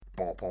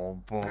Bom,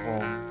 bom, bom,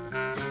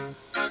 bom.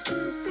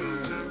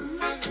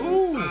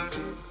 Ooh.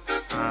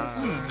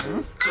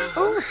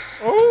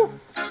 Ooh.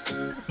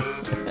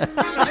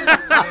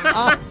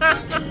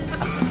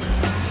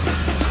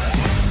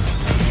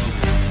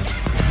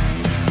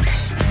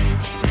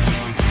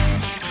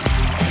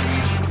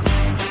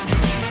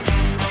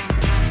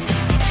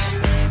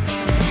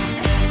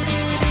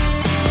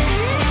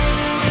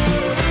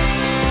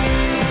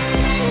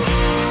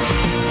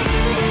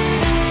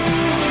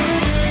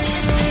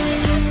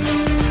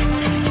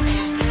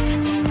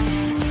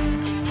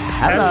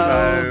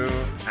 Hello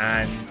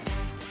and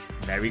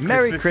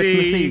Merry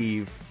Christmas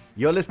Eve.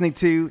 You're listening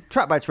to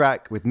Track by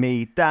Track with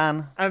me,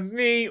 Dan. And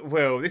me,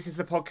 Will. This is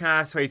the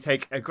podcast where you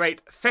take a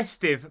great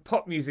festive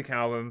pop music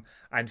album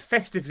and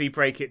festively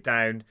break it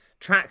down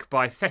track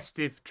by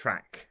festive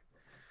track.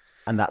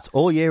 And that's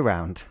all year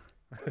round.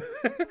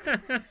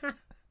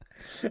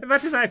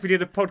 Imagine that if we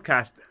did a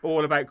podcast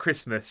all about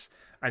Christmas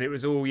and it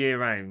was all year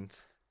round.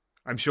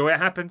 I'm sure it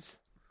happens.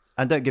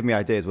 And don't give me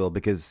ideas, Will,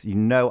 because you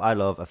know I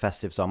love a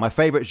festive song. My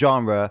favourite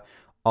genre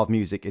of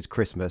music is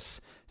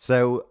Christmas.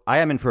 So I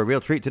am in for a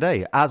real treat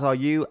today, as are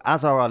you,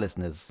 as are our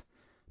listeners.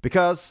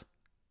 Because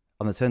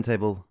on the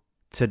turntable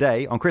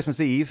today, on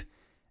Christmas Eve,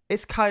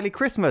 it's Kylie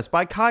Christmas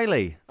by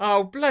Kylie.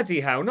 Oh,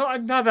 bloody hell, not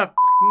another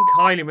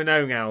Kylie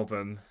Minogue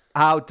album.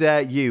 How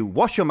dare you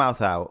wash your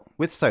mouth out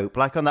with soap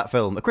like on that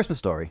film, A Christmas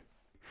Story.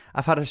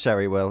 I've had a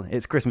sherry, Will.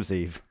 It's Christmas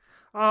Eve.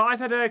 Oh, I've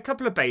had a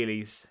couple of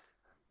Baileys.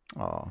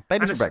 Oh,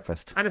 Baileys for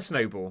breakfast. And a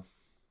Snowball.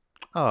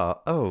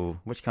 Oh,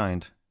 which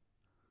kind?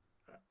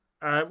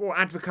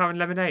 Advocaat and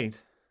lemonade.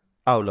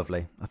 Oh,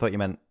 lovely. I thought you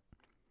meant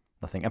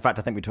nothing. In fact,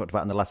 I think we talked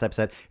about it in the last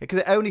episode. Because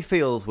it only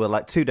feels, well,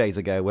 like 2 days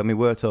ago when we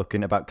were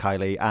talking about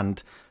Kylie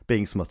and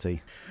being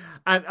smutty.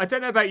 And I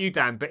don't know about you,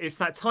 Dan, but it's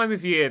that time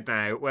of year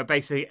now where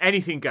basically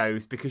anything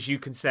goes because you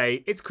can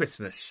say it's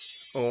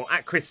Christmas or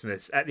at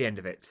Christmas at the end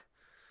of it.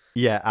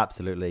 Yeah,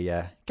 absolutely,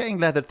 yeah. Getting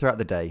leathered throughout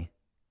the day.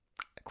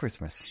 At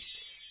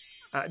Christmas.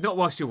 Not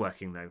whilst you're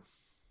working, though.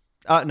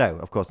 No,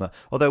 of course not.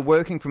 Although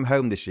working from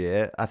home this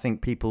year, I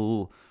think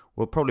people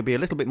will probably be a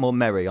little bit more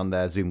merry on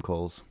their Zoom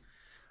calls.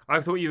 I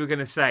thought you were going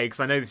to say,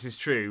 because I know this is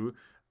true,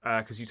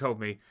 because you told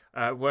me,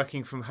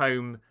 working from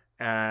home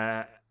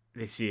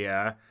this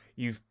year,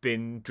 you've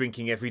been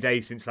drinking every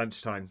day since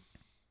lunchtime.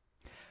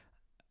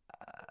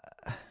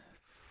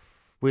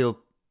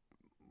 We'll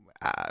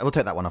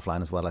take that one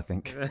offline as well, I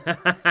think.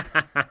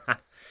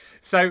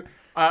 So,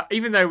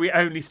 even though we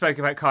only spoke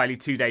about Kylie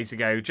 2 days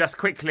ago, just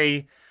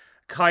quickly,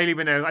 Kylie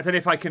Minogue, I don't know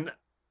if I can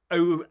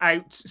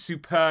out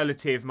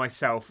superlative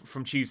myself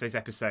from Tuesday's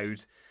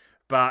episode,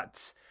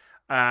 but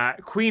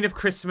Queen of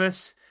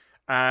Christmas,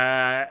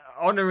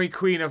 honorary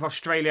Queen of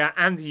Australia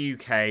and the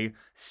UK,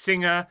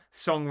 singer,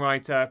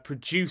 songwriter,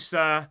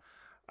 producer,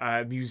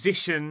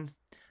 musician,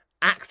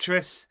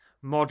 actress,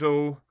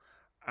 model,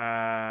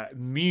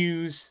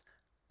 muse,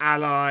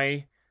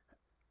 ally,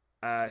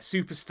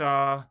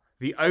 superstar,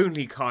 the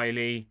only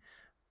Kylie,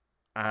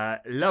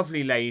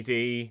 lovely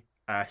lady,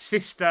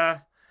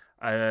 sister,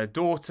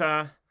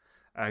 daughter,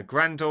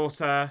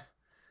 granddaughter,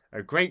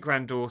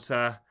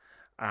 great-granddaughter,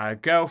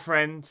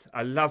 girlfriend,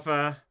 a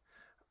lover,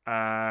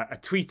 a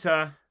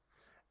tweeter,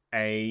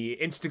 a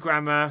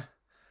Instagrammer,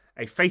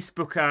 a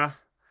Facebooker,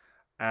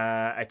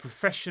 a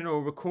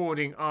professional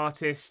recording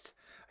artist,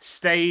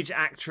 stage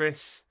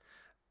actress,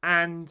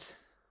 and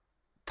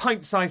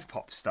pint-sized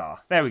pop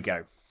star. There we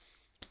go.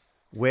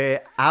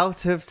 We're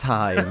out of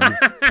time.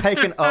 You've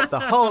taken up the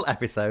whole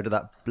episode of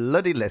that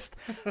bloody list.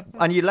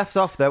 And you left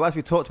off, though, as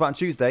we talked about on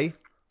Tuesday,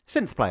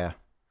 synth player.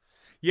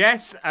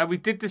 Yes, we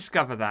did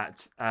discover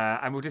that.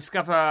 And we'll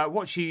discover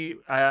what she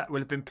will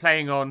have been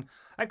playing on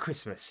at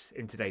Christmas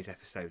in today's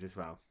episode as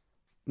well.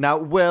 Now,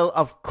 Will,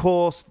 of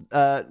course,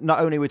 not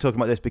only are we talking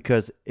about this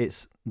because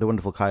it's the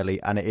wonderful Kylie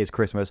and it is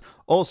Christmas.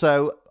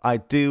 Also, I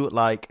do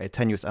like a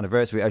 10th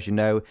anniversary, as you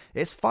know.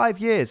 It's 5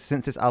 years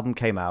since this album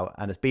came out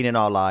and it's been in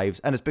our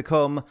lives and it's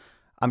become,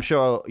 I'm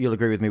sure you'll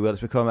agree with me, Will,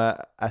 it's become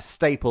a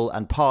staple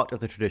and part of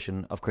the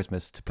tradition of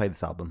Christmas to play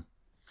this album.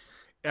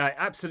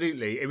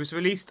 Absolutely. It was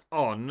released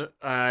on,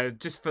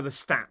 just for the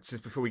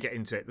stats before we get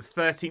into it, the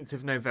 13th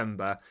of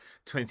November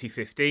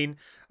 2015.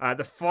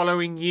 The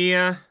following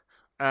year,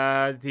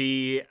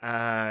 the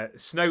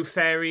Snow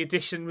Fairy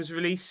edition was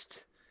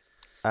released.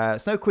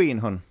 Snow Queen,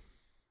 hun.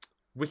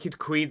 Wicked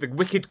Queen, the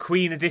Wicked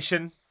Queen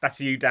edition,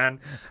 that's you, Dan,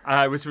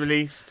 was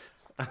released.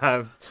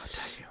 How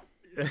dare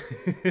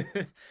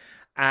you?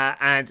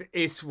 And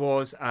it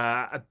was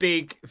a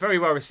big, very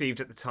well received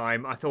at the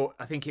time. I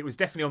think it was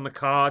definitely on the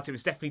cards. It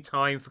was definitely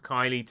time for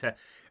Kylie to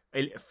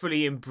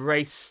fully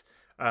embrace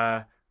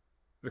the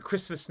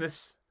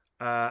Christmasness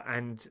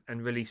and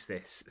release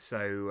this.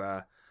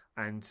 So,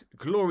 and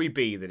glory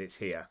be that it's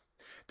here.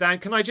 Dan,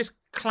 can I just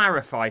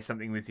clarify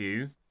something with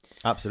you?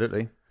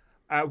 Absolutely.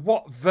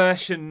 What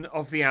version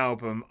of the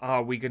album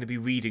are we going to be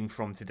reading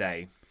from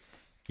today?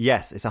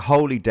 Yes, it's a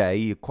holy day.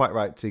 You're quite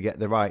right to get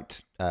the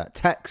right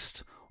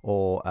text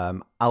or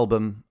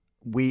album.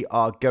 We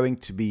are going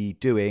to be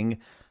doing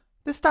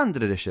the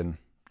standard edition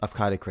of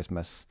Kylie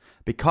Christmas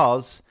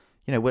because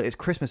well, it's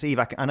Christmas Eve.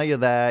 I know you're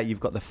there. You've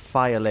got the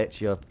fire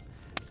lit. You're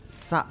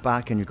sat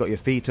back and you've got your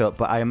feet up.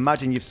 But I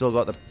imagine you've still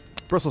got the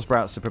Brussels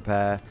sprouts to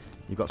prepare.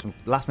 You've got some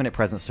last-minute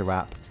presents to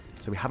wrap.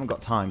 So we haven't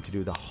got time to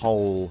do the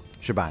whole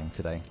shebang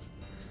today.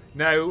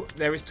 No,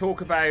 there is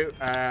talk about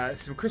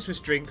some Christmas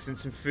drinks and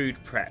some food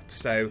prep.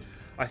 So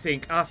I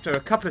think after a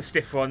couple of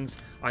stiff ones,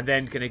 I'm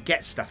then going to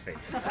get stuffing.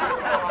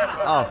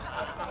 Oh,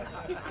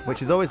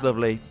 which is always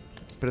lovely,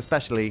 but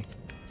especially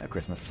at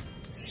Christmas.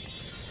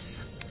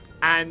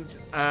 And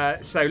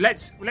so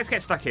let's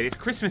get stuck in. It's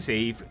Christmas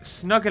Eve.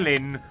 Snuggle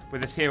in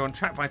with us here on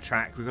Track by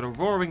Track. We've got a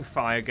roaring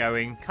fire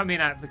going, coming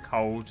out of the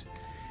cold.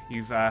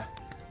 You've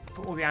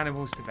put all the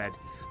animals to bed.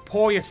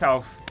 Pour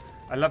yourself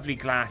a lovely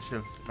glass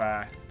of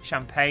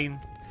champagne.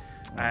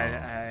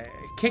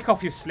 Kick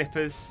off your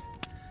slippers.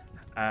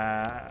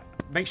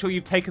 Make sure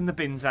you've taken the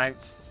bins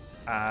out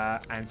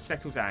and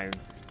settle down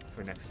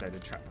for an episode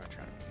of Track by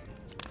Track.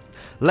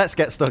 Let's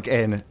get stuck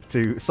in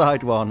to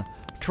side one,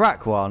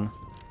 track one.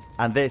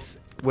 And this,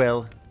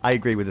 Will, I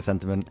agree with the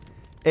sentiment.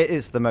 It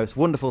is the most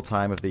wonderful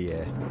time of the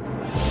year.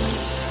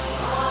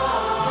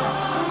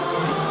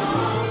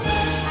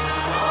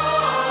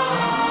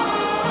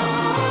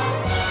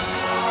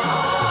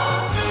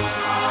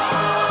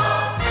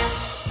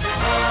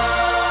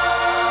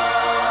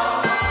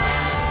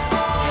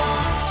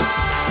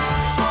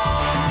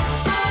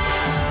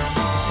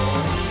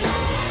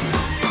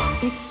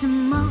 It's the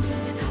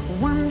most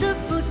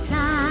wonderful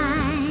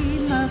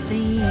time of the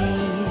year,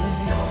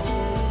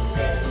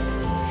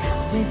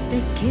 with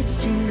the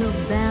kids jingle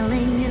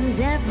belling and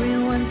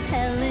everyone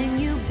telling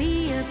you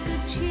be of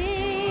good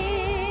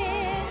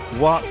cheer.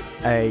 What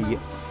a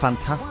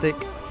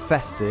fantastic,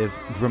 festive,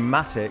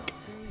 dramatic,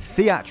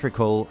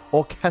 theatrical,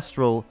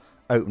 orchestral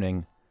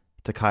opening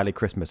to Kylie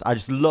Christmas. I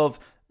just love,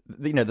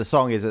 the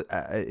song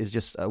is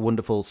just a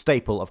wonderful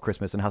staple of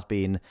Christmas and has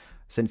been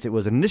since it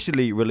was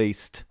originally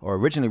released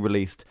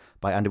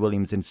by Andy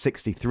Williams in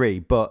 '63.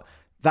 But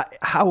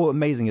how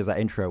amazing is that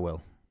intro,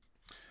 Will?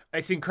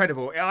 It's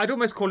incredible. I'd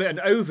almost call it an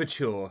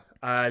overture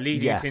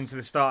leading us into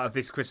the start of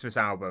this Christmas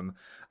album.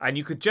 And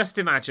you could just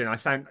imagine, I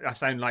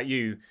sound like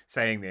you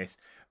saying this,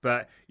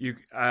 but you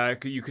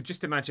could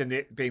just imagine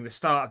it being the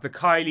start of the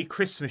Kylie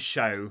Christmas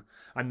show,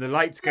 and the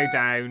lights go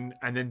down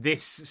and then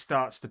this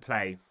starts to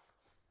play.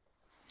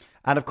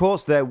 And of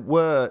course, there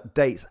were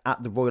dates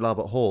at the Royal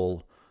Albert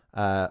Hall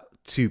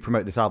to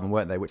promote this album,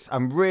 weren't there? Which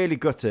I'm really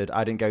gutted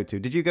I didn't go to.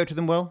 Did you go to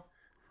them, Will?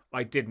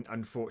 I didn't,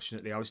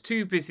 unfortunately. I was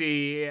too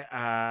busy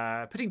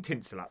putting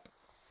tinsel up.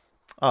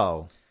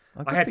 Oh.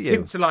 I had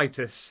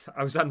tinselitis.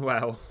 I was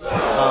unwell.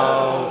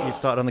 Oh, you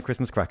started on the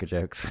Christmas cracker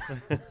jokes.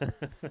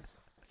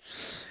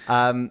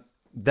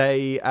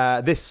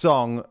 This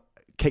song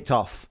kicked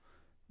off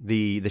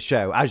the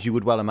show, as you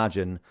would well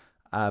imagine.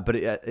 But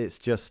it's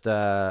just,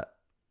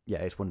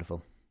 it's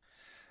wonderful.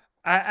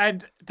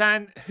 And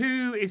Dan,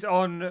 who is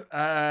on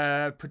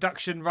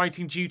production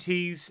writing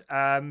duties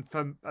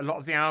for a lot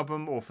of the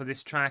album or for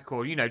this track,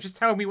 or just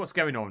tell me what's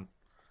going on.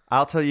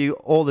 I'll tell you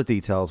all the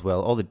details, Will,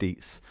 all the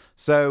deets.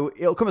 So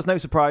it'll come as no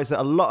surprise that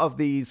a lot of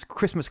these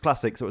Christmas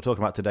classics that we're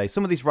talking about today,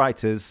 some of these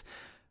writers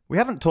we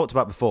haven't talked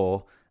about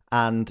before,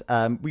 and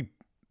we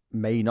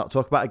may not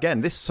talk about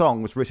again. This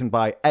song was written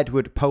by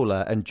Edward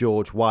Poehler and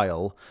George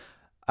Weil.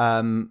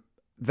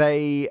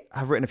 They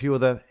have written a few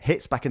other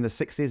hits back in the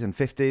 60s and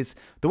 50s.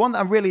 The one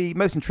that I'm really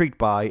most intrigued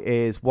by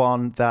is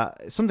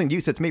something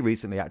you said to me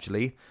recently,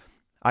 actually.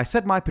 I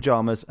said my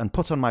pyjamas and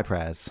put on my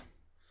prayers.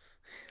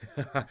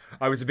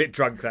 I was a bit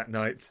drunk that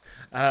night.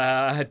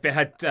 I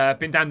had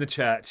been down the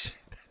church.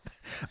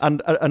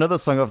 And another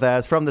song of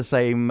theirs from the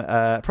same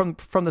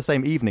from the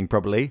same evening,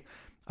 probably.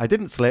 I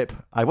didn't slip.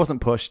 I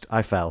wasn't pushed.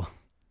 I fell.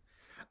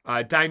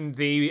 Down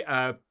the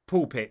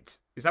pulpit.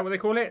 Is that what they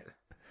call it?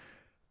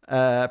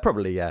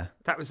 Probably, yeah.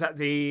 That was at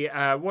the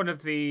one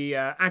of the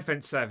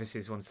Advent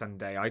services one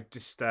Sunday.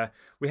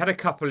 We had a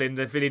couple in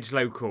the village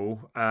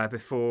local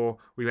before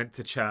we went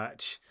to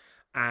church,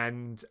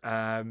 and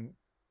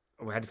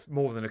we had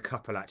more than a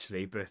couple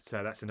actually, but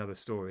that's another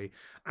story.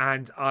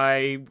 And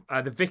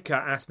the vicar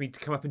asked me to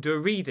come up and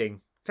do a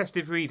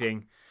festive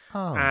reading,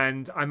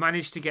 and I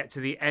managed to get to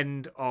the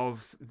end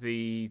of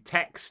the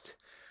text,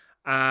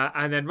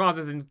 and then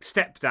rather than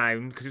step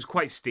down because it was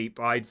quite steep,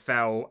 I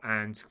fell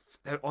and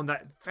on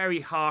that very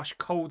harsh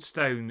cold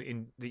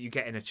stone that you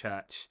get in a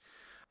church,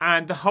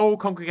 and the whole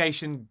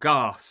congregation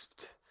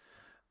gasped.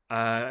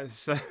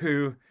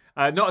 So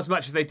not as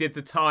much as they did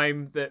the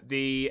time that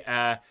the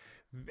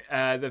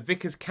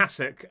vicar's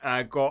cassock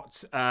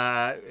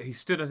he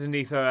stood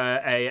underneath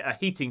a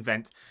heating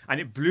vent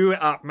and it blew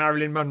it up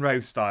Marilyn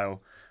Monroe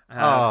style.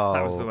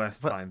 That was the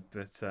worst time.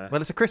 But well,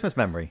 it's a Christmas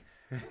memory.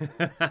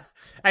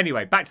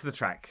 Anyway, back to the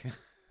track.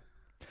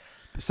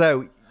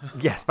 So,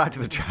 yes, back to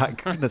the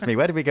track. Goodness me,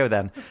 where did we go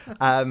then?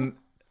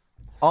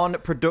 On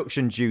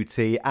production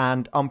duty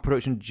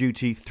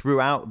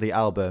throughout the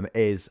album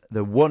is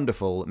the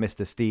wonderful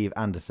Mr. Steve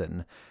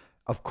Anderson.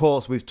 of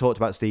course, we've talked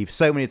about Steve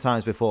so many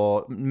times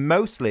before,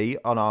 mostly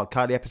on our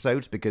Kylie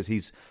episodes, because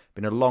he's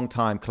been a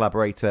long-time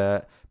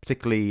collaborator,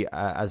 particularly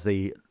as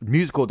the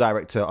musical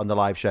director on the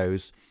live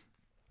shows.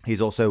 He's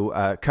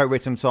also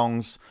co-written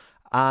songs.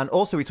 And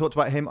also, we talked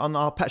about him on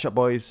our Pet Shop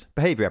Boys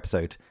Behaviour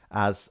episode.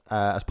 As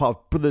part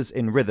of Brothers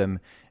in Rhythm,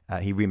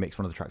 he remixed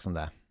one of the tracks on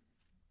there.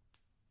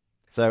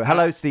 So,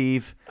 hello,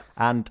 Steve,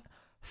 and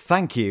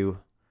thank you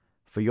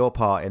for your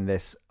part in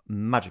this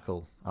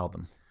magical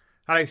album.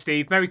 Hello,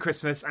 Steve. Merry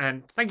Christmas,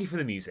 and thank you for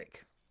the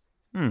music.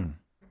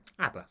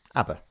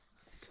 ABBA.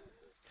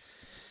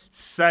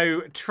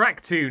 So,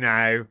 track 2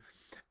 now.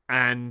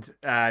 And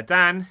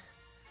Dan,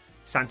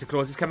 Santa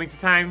Claus is coming to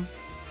town.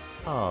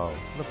 Oh,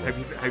 lovely.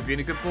 Hope you're being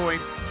a good boy.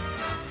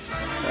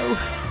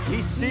 Oh.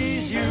 He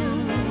sees you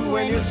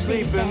when you're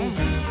sleeping.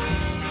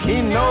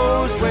 He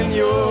knows when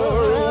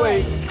you're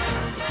awake.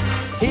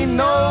 He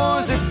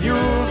knows if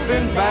you've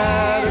been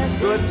bad or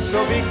good.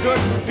 So be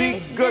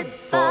good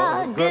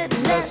for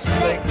goodness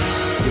sake.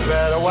 You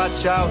better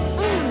watch out.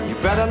 You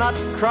better not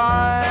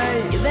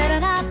cry. You better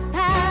not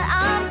pout,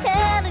 I'm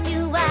telling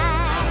you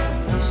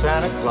why.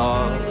 Santa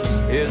Claus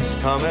is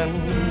coming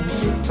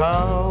to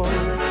town.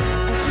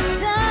 To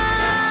town.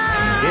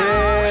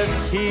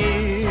 Yes,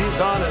 he's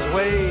on his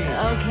way.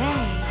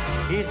 Okay.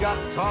 He's got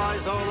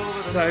toys all over the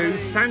So,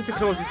 street. Santa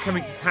Claus is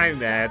coming to town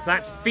there.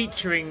 That's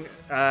featuring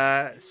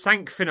Frank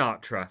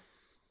Sinatra.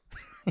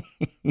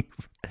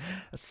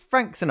 That's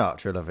Frank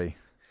Sinatra, lovey.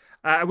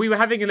 We were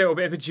having a little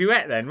bit of a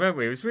duet then, weren't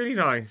we? It was really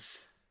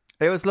nice.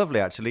 It was lovely,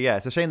 actually. Yeah,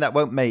 it's a shame that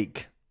won't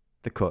make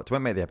the cut,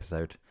 won't make the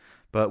episode.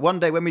 But one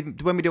day, when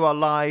we do our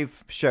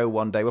live show,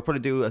 one day we'll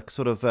probably do a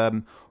sort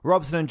of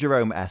Robson and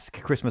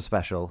Jerome-esque Christmas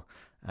special.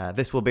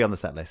 This will be on the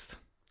set list.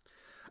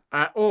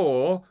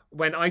 Or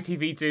when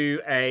ITV do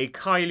a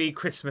Kylie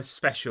Christmas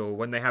special,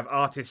 when they have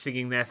artists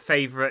singing their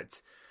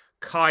favourite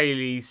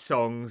Kylie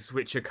songs,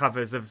 which are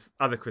covers of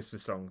other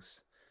Christmas songs.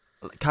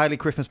 Kylie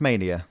Christmas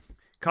Mania.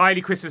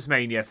 Kylie Christmas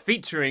Mania,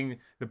 featuring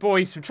the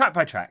boys from Track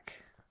by Track.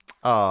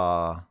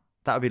 Ah,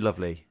 that would be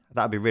lovely.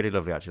 That would be really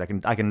lovely,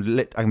 actually. I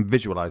can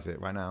visualise it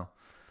right now.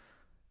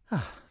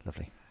 Ah,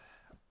 lovely.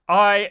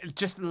 I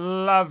just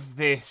love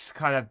this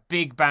kind of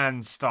big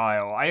band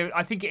style.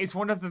 I think it's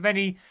one of the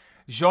many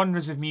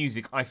genres of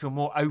music I feel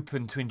more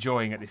open to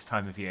enjoying at this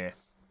time of year.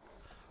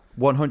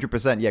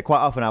 100%. Yeah, quite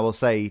often I will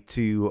say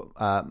to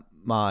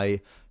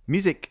my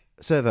music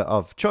server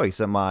of choice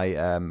and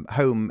my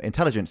home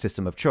intelligence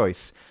system of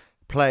choice,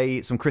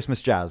 play some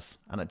Christmas jazz,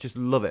 and I just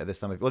love it at this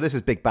time. Well, this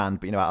is big band,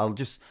 but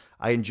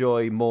I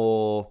enjoy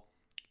more,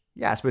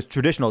 I suppose,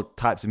 traditional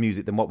types of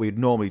music than what we'd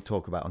normally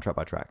talk about on Track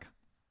by Track.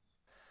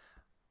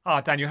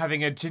 Dan, you're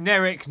having a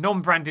generic,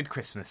 non-branded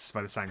Christmas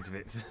by the sounds of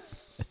it.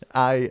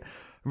 I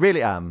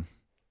really am.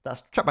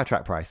 That's Track by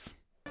Track price.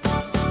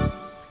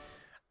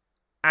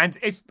 And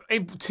it's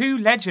two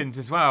legends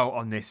as well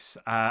on this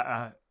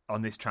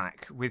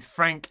track with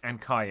Frank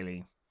and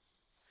Kylie.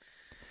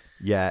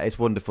 Yeah, it's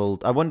wonderful.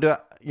 I wonder,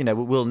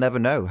 we'll never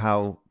know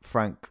how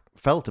Frank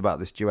felt about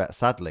this duet,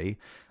 sadly.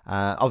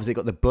 Obviously, it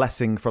got the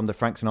blessing from the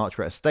Frank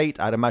Sinatra estate.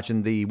 I'd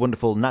imagine the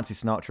wonderful Nancy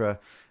Sinatra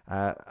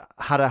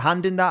had a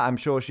hand in that. I'm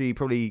sure she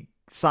probably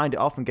signed it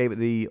off and gave it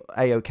the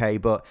A-OK,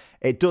 but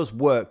it does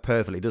work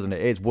perfectly, doesn't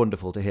it? It's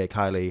wonderful to hear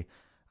Kylie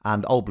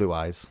and Old Blue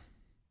Eyes.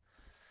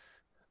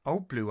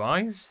 Old Blue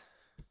Eyes?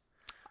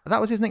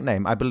 That was his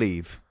nickname, I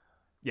believe.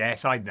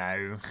 Yes, I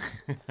know.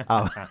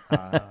 Oh.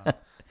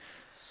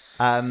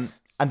 And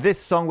this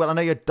song, well, I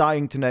know you're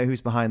dying to know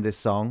who's behind this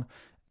song.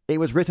 It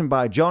was written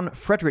by John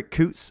Frederick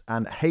Coots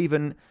and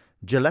Haven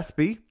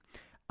Gillespie.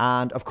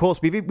 And, of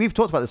course, we've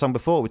talked about this song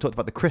before. We talked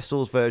about the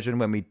Crystals version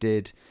when we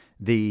did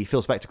the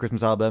Phil Spector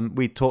Christmas album.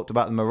 We talked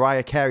about the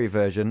Mariah Carey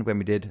version when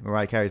we did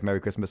Mariah Carey's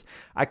Merry Christmas.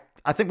 I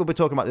think we'll be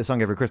talking about this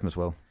song every Christmas,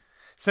 Will.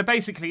 So,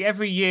 basically,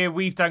 every year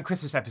we've done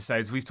Christmas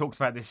episodes, we've talked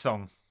about this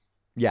song.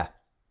 Yeah.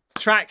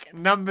 Track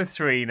number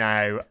 3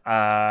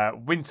 now,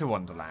 Winter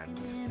Wonderland.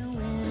 In the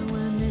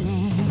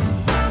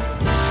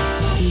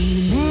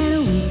meadow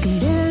we can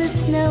build a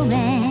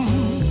snowman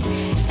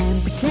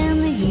and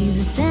pretend that he's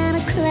a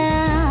Santa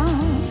Claus.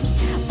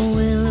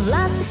 We'll have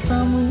lots of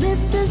fun with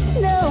Mr.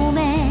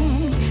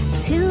 Snowman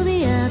till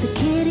the other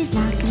kitties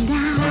knock him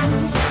down.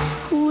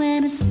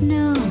 When it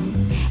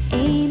snows,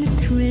 ain't it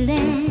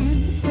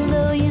thrilling?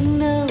 Though your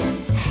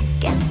nose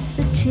gets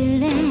so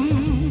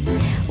chilling.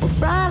 We'll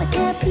frolic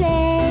and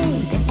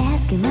play the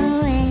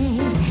Eskimo way,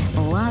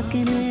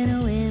 walking in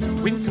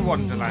a Winter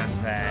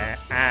Wonderland there,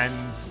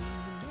 and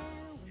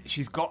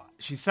she's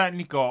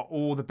certainly got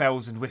all the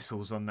bells and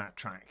whistles on that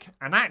track.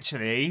 And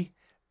actually,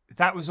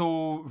 that was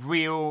all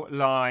real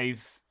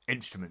live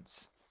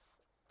instruments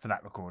for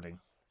that recording.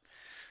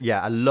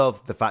 Yeah, I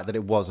love the fact that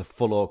it was a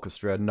full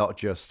orchestra, not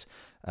just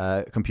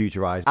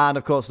computerized. And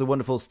of course, the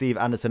wonderful Steve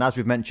Anderson, as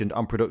we've mentioned,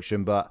 on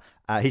production. But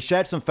he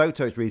shared some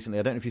photos recently.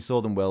 I don't know if you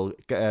saw them, Will.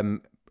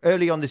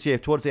 Early on this year,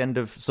 towards the end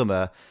of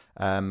summer,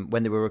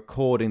 when they were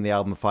recording the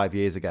album 5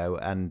 years ago,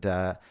 and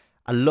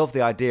I love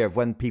the idea of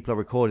when people are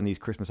recording these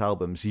Christmas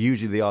albums.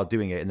 Usually they are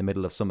doing it in the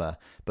middle of summer,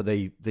 but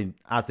they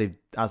as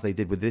they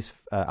did with this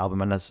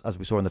album, and as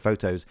we saw in the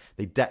photos,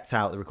 they decked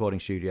out the recording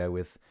studio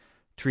with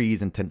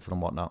trees and tinsel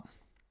and whatnot.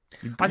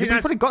 I think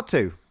that's probably got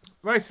to.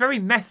 Well, it's very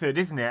method,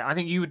 isn't it? I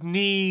think you would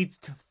need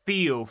to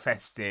feel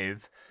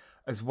festive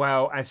as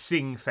well as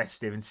sing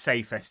festive and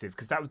say festive,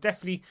 because that would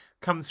definitely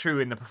come through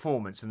in the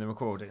performance and the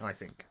recording, I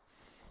think.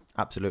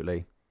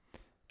 Absolutely.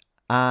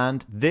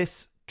 And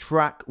this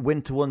track,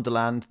 Winter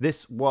Wonderland,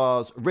 this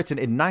was written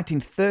in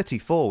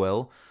 1934,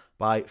 Will,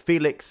 by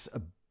Felix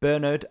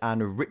Bernard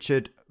and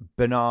Richard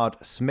Bernard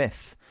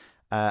Smith.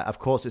 Of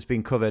course, it's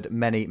been covered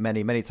many,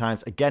 many, many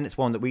times. Again, it's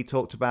one that we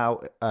talked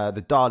about,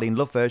 the Darlene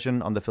Love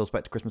version on the Phil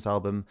Spector Christmas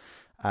album,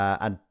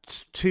 and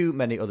too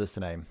many others to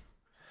name.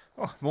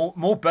 Oh,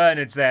 more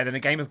Bernards there than a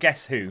game of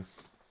Guess Who.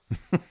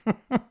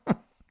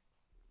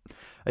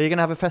 Are you going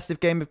to have a festive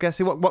game of Guess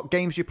Who? What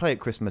games do you play at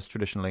Christmas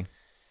traditionally?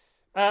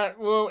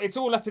 Well, it's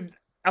all up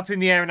in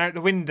the air and out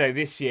the window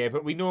this year,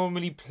 but we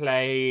normally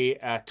play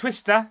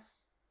Twister.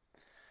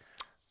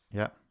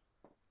 Yeah.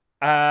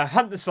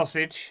 Hunt the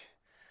Sausage.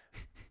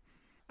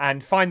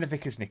 And Find the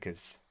Vicar's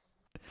Knickers.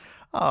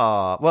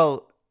 Ah,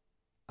 well,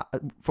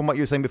 from what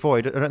you were saying before,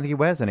 I don't think he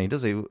wears any,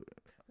 does he?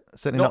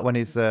 Certainly not when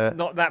his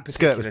not that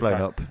particular skirt was blown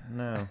time. up.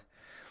 No.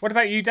 What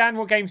about you, Dan?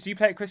 What games do you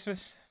play at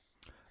Christmas?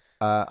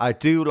 I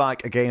do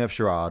like a game of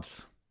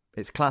charades.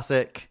 It's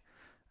classic,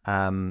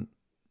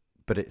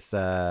 but it's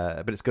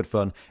good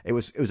fun. It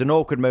was an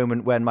awkward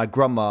moment when my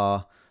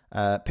grandma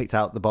picked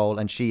out the bowl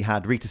and she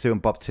had Rita Sue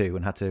and Bob 2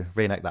 and had to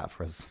reenact that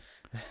for us.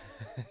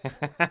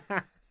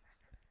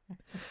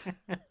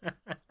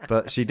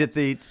 But she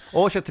did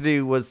all she had to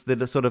do was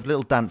the sort of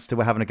little dance to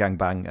We're Having a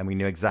Gangbang, and we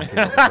knew exactly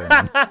what was going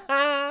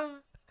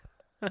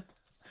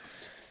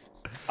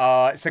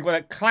on. It's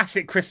a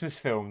classic Christmas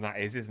film, that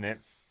is, isn't it?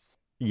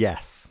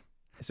 Yes.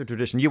 It's a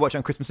tradition. You watch it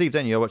on Christmas Eve,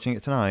 don't you? You're watching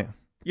it tonight.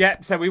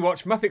 Yeah, so we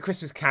watched Muppet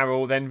Christmas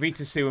Carol, then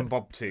Rita Sue and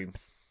Bob 2.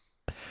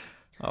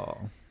 Oh.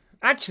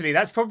 Actually,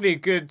 that's probably a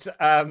good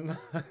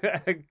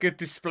a good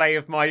display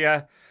of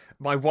my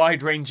my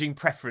wide-ranging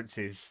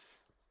preferences.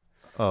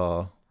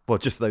 Oh. Well,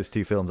 just those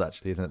two films,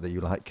 actually, isn't it, that you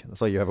like?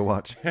 That's all you ever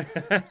watch.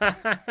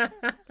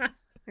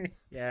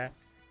 Yeah.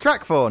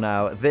 Track 4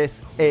 now.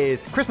 This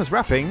is Christmas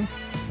Wrapping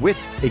with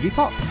Iggy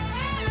Pop.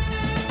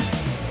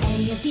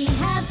 A&P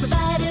has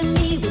provided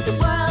me with the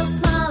world's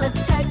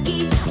smallest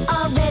turkey,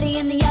 already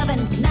in the oven,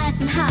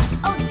 nice and hot.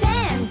 Oh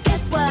damn,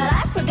 guess what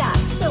I forgot?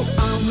 So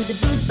on with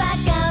the boots, back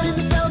out in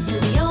the snow to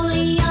the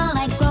only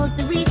all-night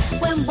grocery.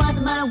 When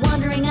once my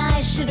wandering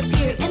eyes should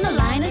appear in the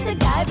line as the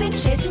guy been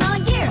chasing all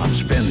year. I'm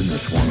spending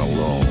this one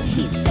alone.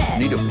 He said,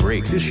 Need a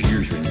break, this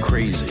year's been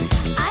crazy.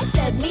 I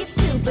said me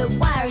too, but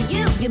why are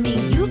you? You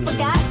mean you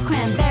forgot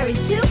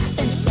cranberries too?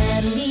 Then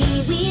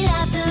suddenly we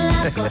laughed and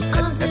laughed, go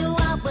on to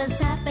what was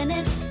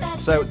happening.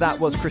 So that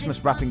was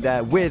Christmas Wrapping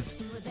there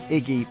with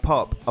Iggy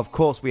Pop. Of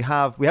course, we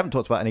haven't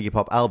talked about an Iggy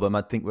Pop album.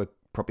 I think we're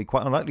probably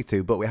quite unlikely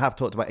to, but we have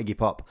talked about Iggy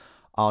Pop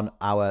on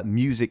our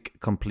Music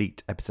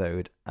Complete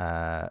episode,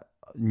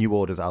 New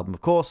Order's album,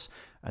 of course,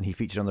 and he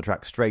featured on the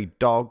track Stray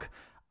Dog.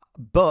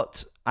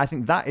 But I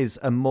think that is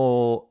a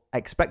more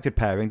expected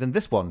pairing than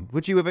this one.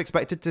 Would you have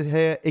expected to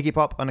hear Iggy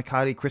Pop on a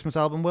Kylie Christmas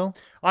album, Will?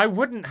 I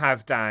wouldn't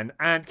have, Dan.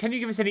 And can you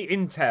give us any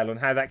intel on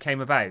how that came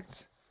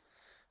about?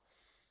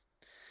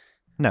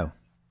 No.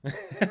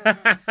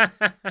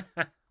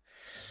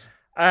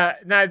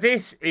 Now,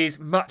 this is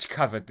much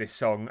covered, this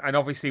song, and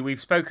obviously we've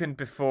spoken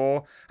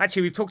before.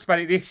 Actually, we've talked about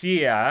it this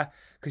year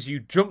because you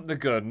jumped the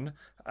gun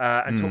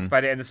and talked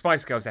about it in the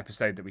Spice Girls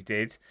episode that we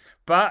did.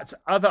 But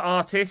other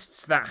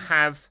artists that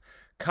have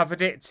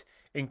covered it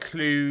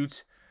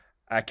include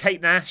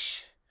Kate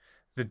Nash,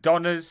 the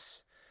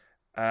Donnas,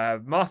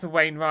 Martha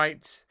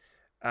Wainwright.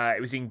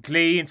 It was in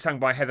Glee and sung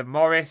by Heather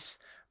Morris,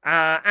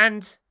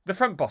 and the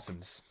Front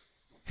Bottoms.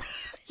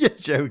 You're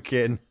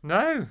joking.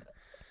 No.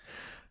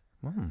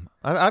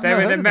 I've They're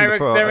never heard of them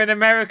before. They're an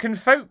American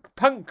folk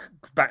punk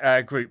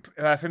group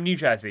from New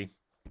Jersey.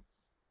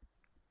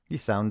 You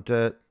sound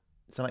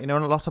like you know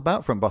a lot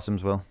about Front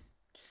Bottoms, Will.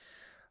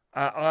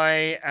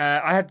 I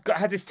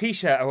had this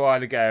T-shirt a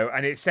while ago,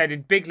 and it said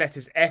in big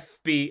letters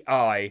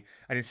FBI,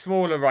 and in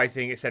smaller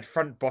writing it said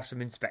Front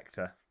Bottom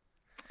Inspector.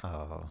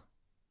 Oh,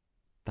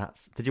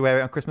 Did you wear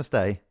it on Christmas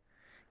Day?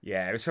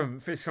 Yeah, it's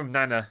from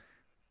Nana.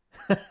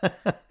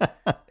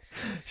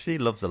 She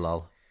loves a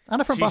lol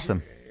and a front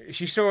bottom.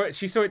 She saw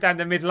it down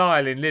the middle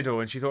aisle in Lidl,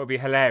 and she thought it'd be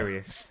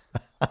hilarious.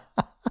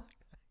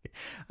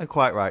 And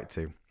quite right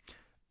too.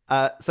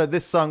 So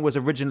this song was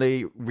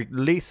originally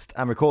released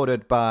and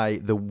recorded by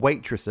the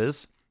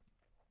Waitresses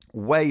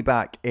way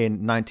back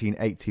in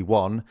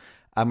 1981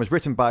 and was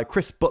written by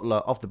Chris Butler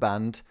of the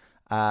band.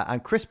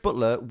 And Chris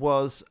Butler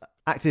was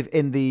active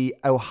in the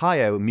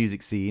Ohio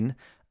music scene,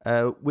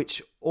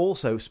 which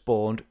also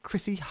spawned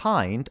Chrissie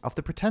Hynde of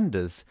the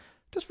Pretenders.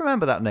 Just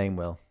remember that name,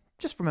 Will.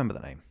 Just remember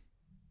the name.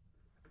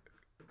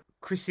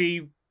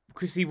 Chrissie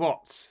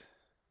Watts.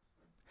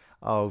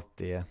 Oh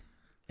dear.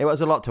 It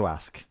was a lot to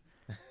ask.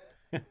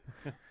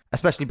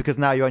 Especially because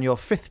now you're on your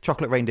 5th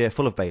chocolate reindeer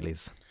full of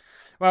Baileys.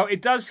 Well,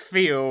 it does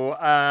feel,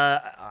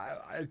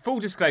 full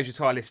disclosure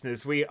to our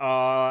listeners, we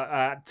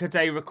are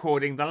today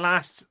recording the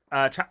last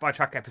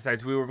track-by-track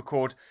episodes we will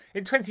record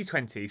in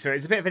 2020. So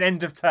it's a bit of an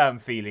end-of-term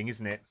feeling,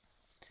 isn't it?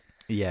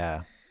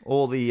 Yeah.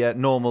 All the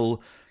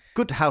normal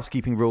good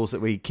housekeeping rules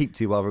that we keep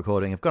to while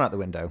recording have gone out the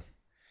window.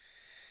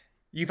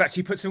 You've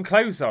actually put some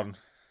clothes on.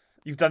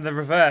 You've done the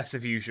reverse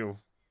of usual.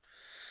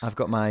 I've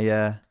got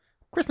my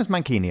Christmas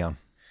mankini on.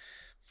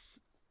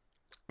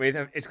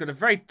 It's got a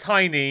very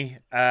tiny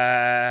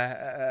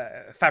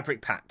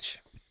fabric patch.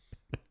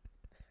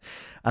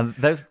 And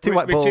those two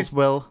white balls,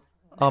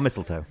 are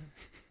mistletoe.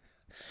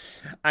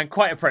 And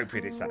quite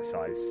appropriate it's that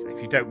size,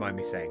 if you don't mind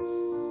me saying.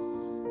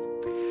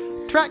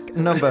 Track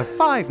number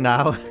 5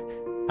 now.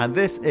 And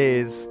this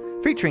is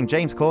featuring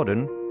James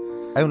Corden,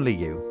 Only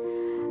You.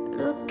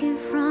 Looking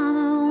from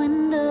a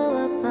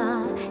window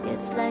above,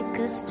 it's like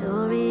a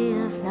story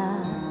of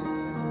love.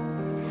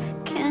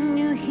 Can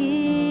you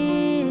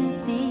hear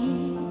me?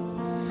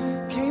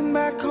 Came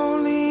back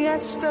only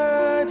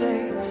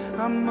yesterday.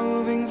 I'm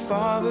moving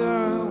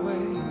farther away.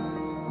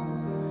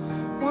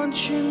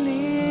 Want you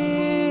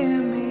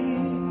near me?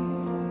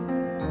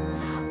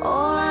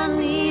 All I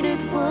needed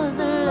was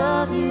the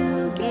love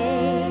you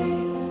gave.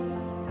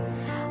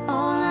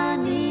 All I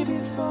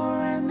needed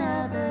for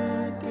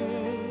another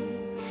day.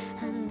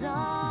 And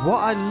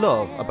What I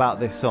love about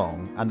this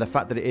song, and the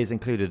fact that it is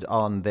included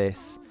on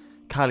this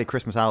Kylie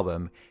Christmas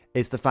album,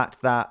 is the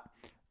fact that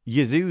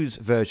Yazoo's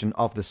version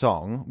of the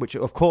song, which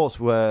of course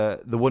were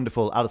the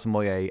wonderful Alison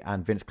Moyet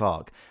and Vince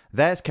Clarke,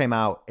 theirs came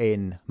out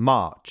in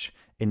March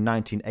in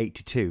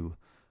 1982,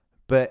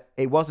 but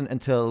it wasn't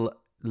until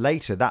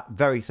later that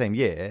very same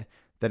year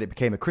that it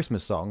became a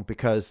Christmas song,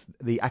 because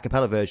the a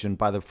cappella version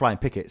by the Flying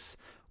Pickets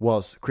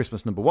was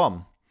Christmas number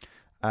 1.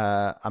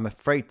 I'm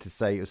afraid to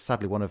say it was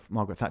sadly one of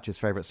Margaret Thatcher's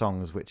favourite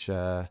songs, which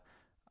I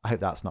hope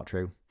that's not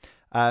true.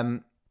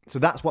 So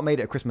that's what made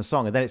it a Christmas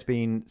song, and then it's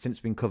since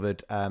been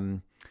covered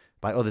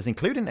by others,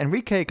 including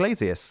Enrique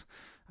Iglesias.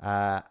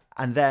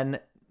 And then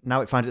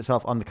now it finds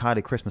itself on the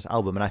Kylie Christmas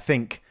album, and I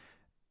think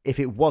if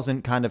it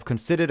wasn't kind of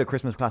considered a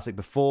Christmas classic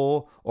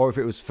before, or if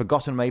it was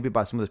forgotten maybe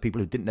by some of those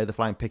people who didn't know the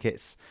Flying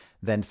Pickets,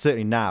 then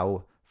certainly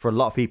now, for a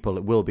lot of people,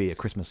 it will be a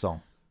Christmas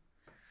song.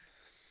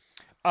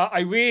 I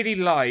really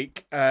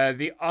like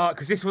the art,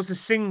 because this was a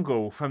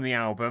single from the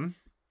album.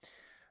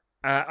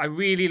 I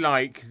really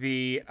like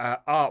the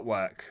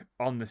artwork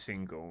on the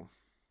single,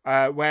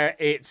 where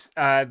it's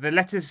the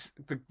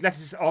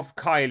letters of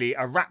Kylie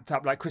are wrapped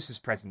up like Christmas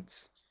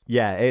presents.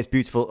 Yeah, it's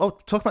beautiful. Oh,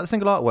 talk about the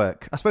single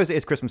artwork. I suppose it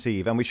is Christmas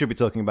Eve, and we should be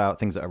talking about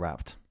things that are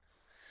wrapped.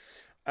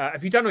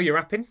 Have you done all your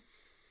wrapping?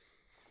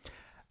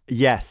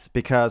 Yes,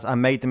 because I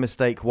made the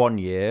mistake one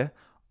year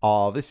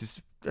of, this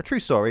is a true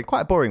story,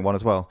 quite a boring one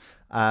as well.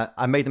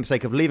 I made the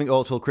mistake of leaving it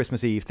all till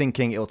Christmas Eve,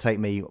 thinking it'll take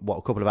me,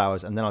 a couple of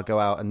hours, and then I'll go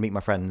out and meet my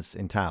friends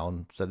in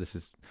town. So this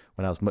is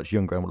when I was much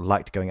younger and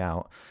liked going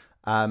out.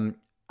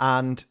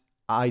 And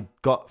I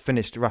got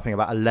finished wrapping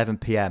about 11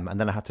 p.m. and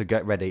then I had to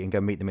get ready and go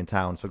meet them in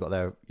town. So I got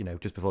there,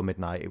 just before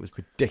midnight. It was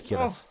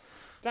ridiculous. Oh,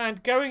 Dan,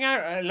 going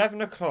out at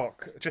 11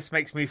 o'clock just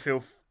makes me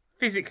feel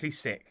physically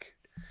sick.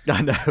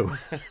 I know.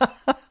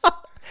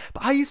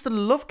 But I used to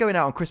love going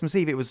out on Christmas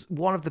Eve. It was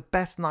one of the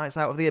best nights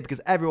out of the year because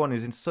everyone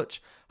is in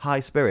such high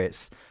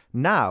spirits.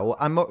 Now,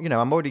 I'm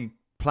already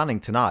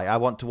planning tonight. I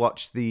want to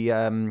watch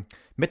the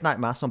Midnight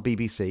Mass on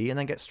BBC and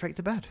then get straight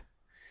to bed.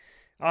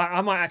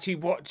 I might actually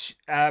watch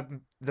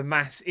the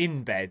Mass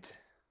in bed.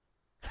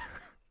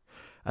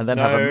 And then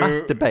have a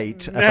mass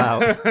debate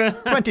about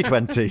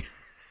 2020.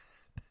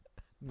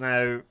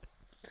 No.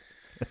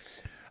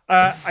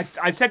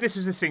 I said this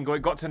was a single.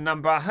 It got to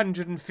number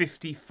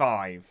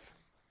 155.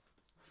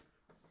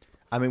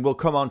 I mean, we'll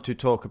come on to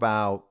talk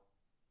about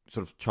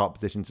sort of chart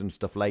positions and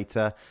stuff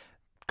later.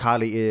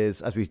 Kylie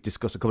is, as we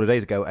discussed a couple of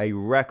days ago, a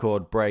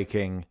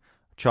record-breaking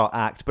chart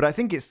act. But I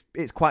think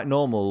it's quite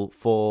normal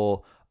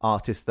for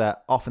artists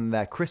that often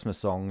their Christmas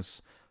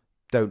songs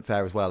don't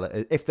fare as well.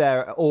 If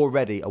they're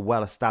already a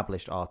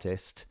well-established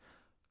artist,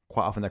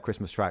 quite often their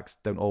Christmas tracks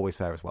don't always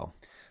fare as well.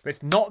 But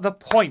it's not the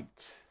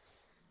point.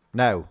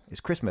 No,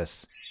 it's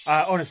Christmas.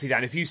 Honestly,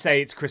 Dan, if you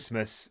say it's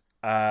Christmas,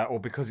 or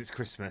because it's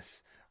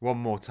Christmas, one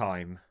more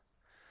time,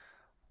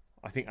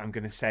 I think I'm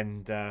going to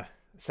send the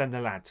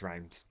lads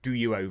round. Do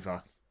you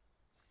over?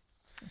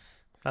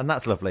 And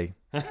that's lovely.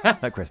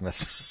 At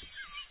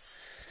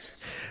Christmas.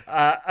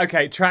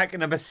 Okay, track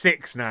number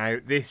 6 now.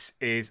 This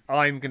is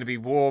I'm Gonna Be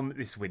Warm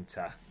This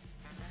Winter.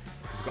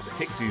 It's got the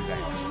thick duvet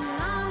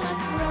on.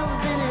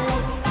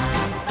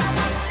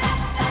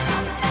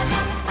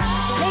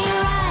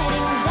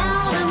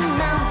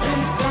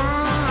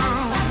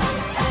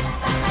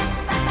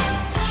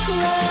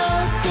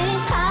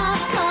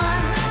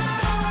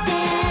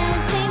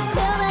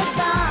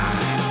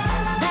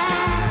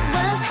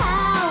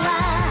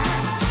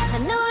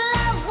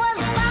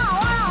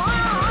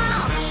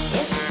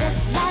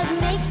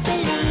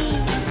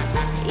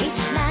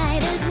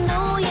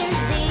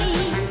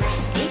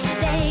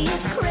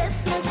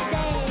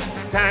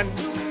 Dan,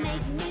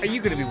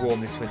 going to be warm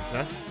this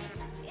winter?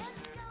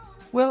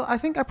 Well, I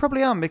think I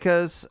probably am,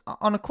 because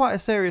on a quite a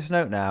serious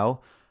note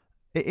now,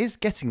 it is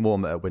getting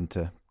warmer at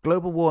winter.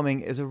 Global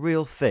warming is a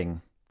real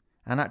thing.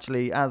 And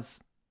actually,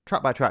 as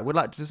Track by Track, we'd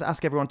like to just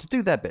ask everyone to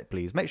do their bit,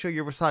 please. Make sure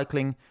you're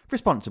recycling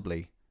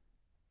responsibly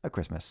at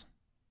Christmas.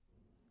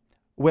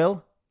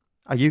 Will,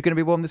 are you going to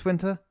be warm this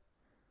winter?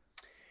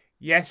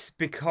 Yes,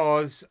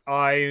 because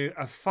I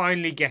am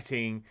finally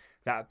getting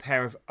that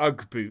pair of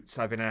Ugg boots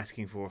I've been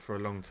asking for a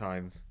long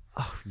time.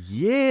 Oh,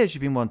 years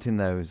you've been wanting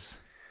those.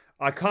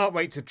 I can't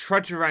wait to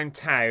trudge around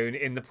town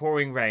in the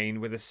pouring rain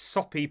with a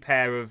soppy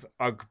pair of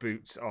Ugg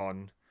boots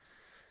on,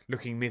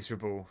 looking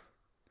miserable,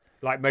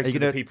 like most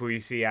of the people you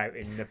see out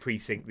in the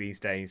precinct these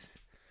days.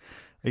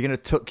 Are you going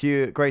to tuck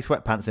your grey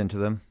sweatpants into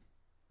them?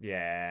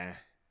 Yeah,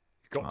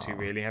 you've got to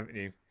really, haven't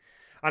you?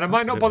 And I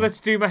might not bother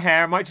to do my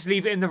hair. I might just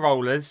leave it in the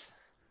rollers.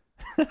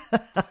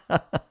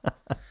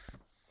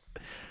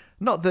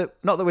 Not that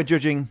we're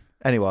judging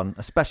anyone,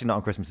 especially not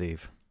on Christmas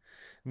Eve.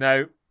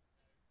 No.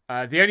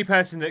 The only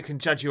person that can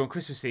judge you on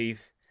Christmas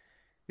Eve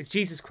is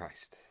Jesus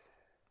Christ.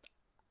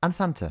 And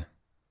Santa.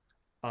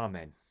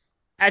 Amen.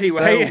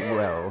 Anyway. So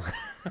well.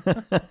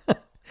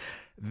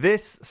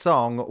 This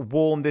song,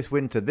 Warm This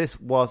Winter, this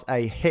was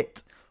a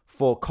hit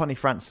for Connie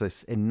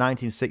Francis in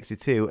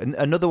 1962. And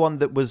another one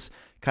that was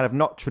kind of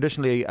not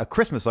traditionally a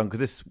Christmas song, because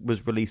this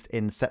was released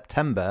in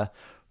September.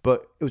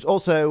 But it was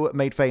also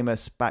made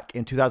famous back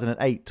in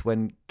 2008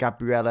 when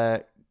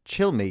Gabriella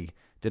Chilmi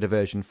did a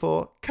version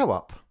for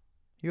Co-op.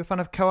 You a fan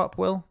of Co-op,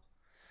 Will?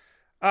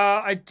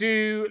 I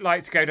do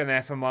like to go down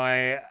there for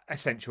my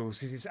essentials.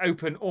 This is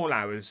open all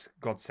hours,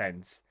 God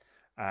sends.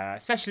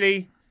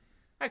 Especially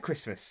at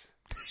Christmas.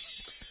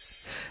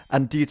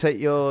 And do you take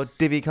your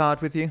Divi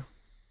card with you?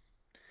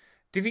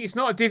 It's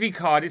not a Divi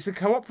card, it's a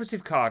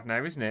cooperative card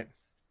now, isn't it?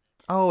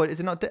 Oh, is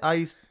it not?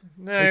 It's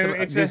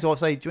to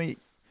say, do you want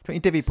your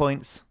Divi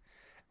points?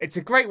 It's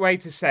a great way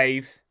to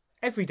save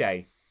every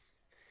day.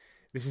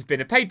 This has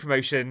been a paid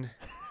promotion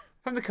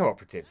from the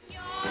cooperative.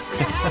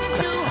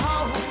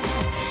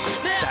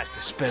 That's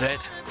the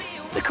spirit.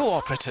 The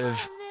cooperative.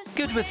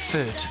 Good with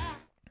food.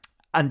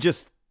 And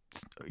just,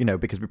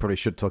 because we probably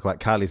should talk about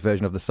Kylie's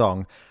version of the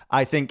song,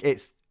 I think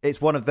it's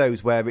one of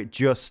those where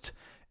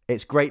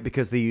it's great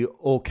because the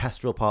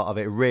orchestral part of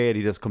it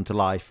really does come to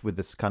life with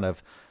this kind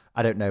of,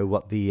 I don't know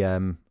what the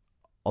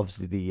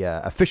obviously the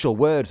official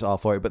words are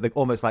for it, but they're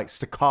almost like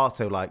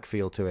staccato-like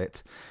feel to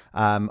it.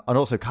 And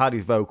also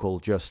Kylie's vocal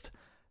just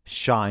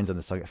shines on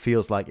the song. It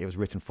feels like it was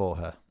written for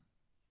her.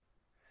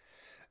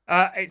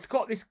 It's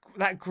got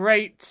that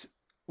great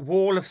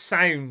wall of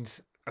sound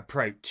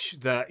approach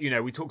that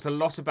we talked a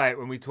lot about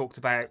when we talked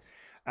about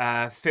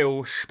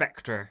Phil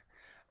Spector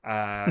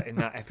in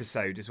that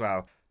episode as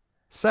well.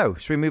 So,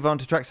 should we move on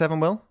to track 7,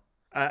 Will?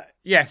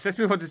 Yes, let's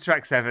move on to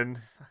track 7.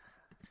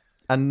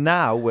 And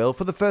now, Will,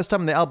 for the first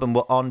time in the album,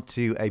 we're on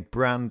to a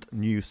brand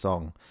new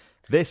song.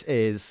 It's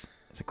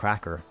a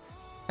cracker.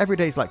 Every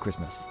Day's Like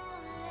Christmas.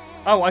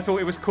 Oh, I thought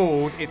it was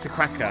called It's a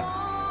Cracker.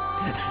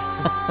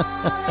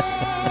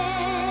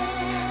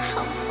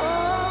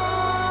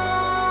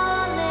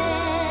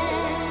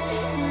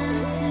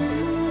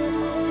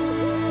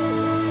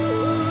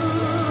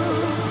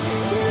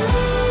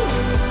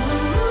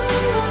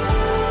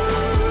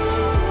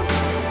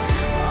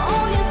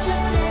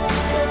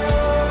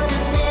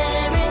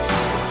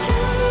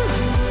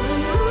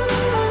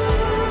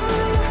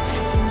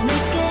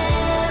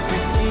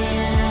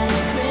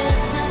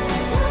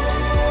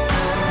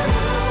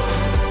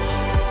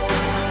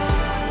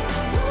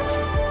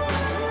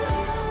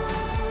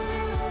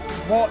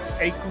 What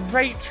a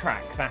great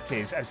track that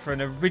is as for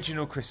an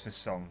original Christmas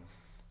song.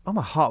 Oh,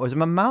 my heart was in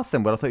my mouth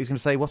then, Will. I thought he was going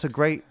to say, what a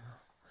great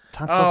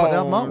time to talk about the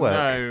album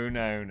artwork.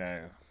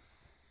 No.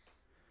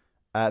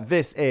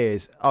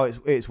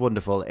 It's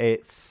wonderful. I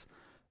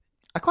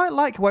quite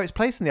like where it's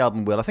placed in the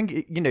album, Will. I think,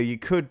 you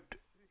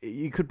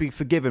could be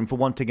forgiven for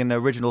wanting an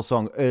original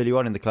song early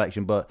on in the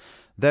collection, but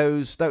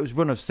those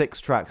run of 6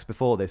 tracks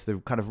before this, the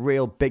kind of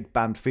real big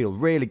band feel,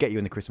 really get you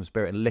in the Christmas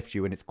spirit and lift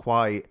you, and it's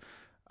quite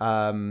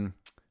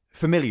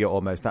familiar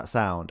almost, that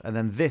sound. And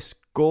then this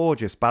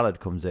gorgeous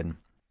ballad comes in,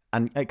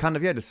 and it kind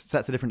of just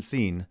sets a different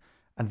scene.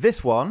 And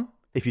this one,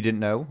 if you didn't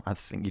know, I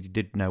think you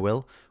did know,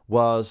 Will,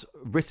 was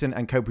written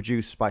and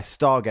co-produced by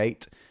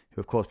Stargate,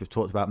 who of course we've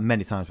talked about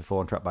many times before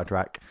on Track by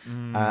Track,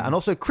 and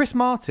also Chris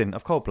Martin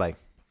of Coldplay.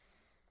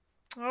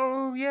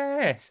 Oh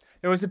yes,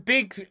 there was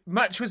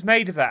much was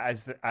made of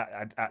that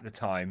at the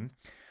time.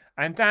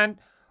 And Dan,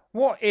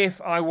 what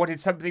if I wanted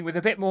something with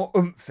a bit more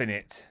oomph in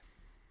it?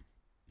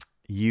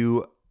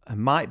 You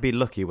might be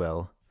lucky,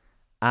 Will.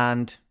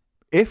 And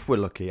if we're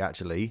lucky,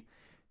 actually,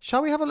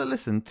 shall we have a little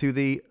listen to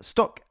the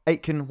Stock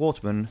Aitken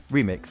Waterman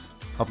remix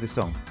of this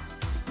song?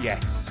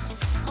 Yes.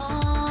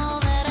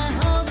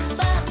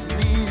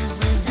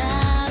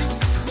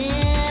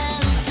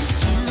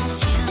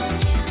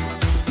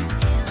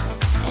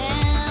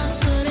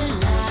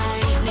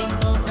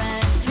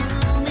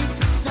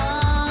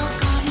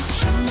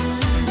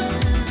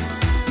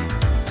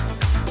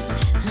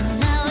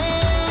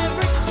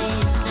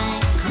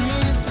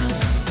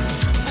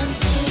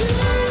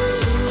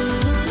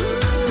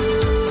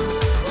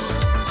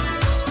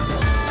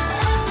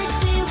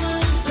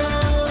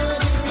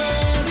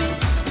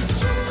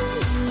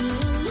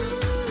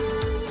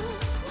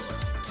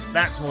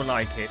 That's more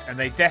like it. And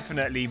they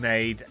definitely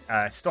made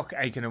Stock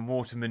Aitken and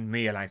Waterman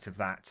meal out of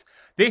that.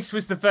 This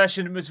was the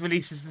version that was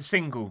released as the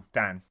single,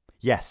 Dan.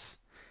 Yes.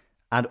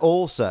 And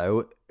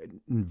also,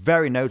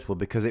 very notable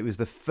because it was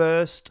the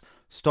first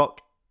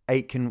Stock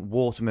Aitken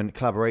Waterman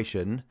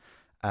collaboration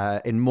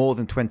in more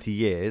than 20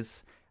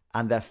 years,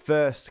 and their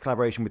first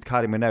collaboration with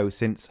Kylie Minogue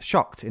since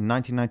Shocked in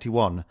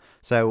 1991.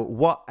 So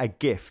what a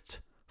gift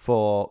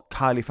for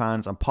Kylie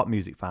fans and pop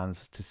music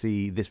fans to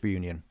see this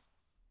reunion.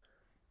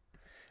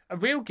 A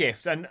real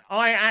gift, and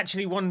I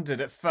actually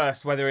wondered at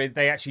first whether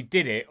they actually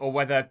did it or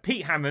whether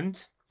Pete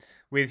Hammond,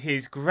 with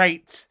his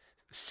great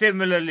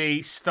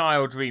similarly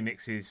styled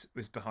remixes,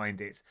 was behind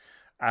it.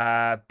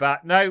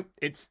 But no,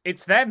 it's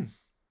them.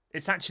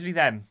 It's actually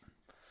them.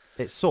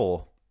 They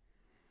saw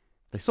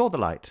the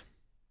light.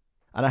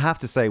 And I have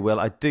to say, Will,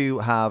 I do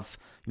have,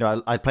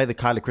 I play the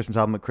Kylie Christmas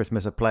album at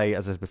Christmas. I play,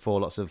 as I said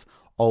before, lots of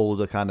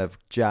older kind of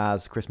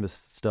jazz Christmas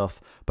stuff.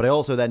 But I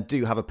also then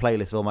do have a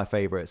playlist of all my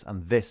favourites,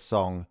 and this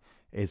song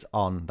is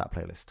on that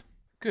playlist.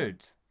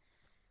 Good.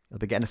 I'll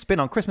be getting a spin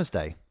on Christmas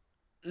Day.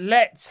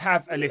 Let's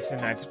have a listen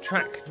now to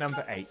track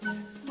number 8.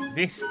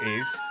 This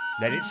is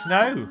Let It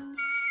Snow.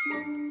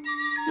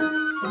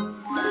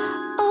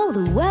 Oh,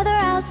 the weather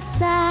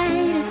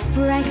outside is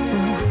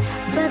frightful,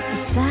 but the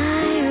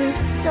fire is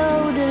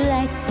so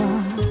delightful.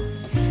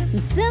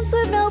 And since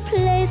we've no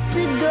place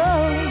to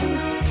go,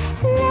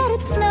 let it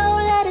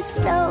snow, let it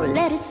snow,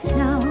 let it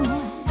snow.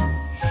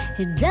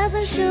 It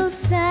doesn't show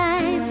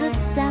signs of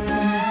stopping,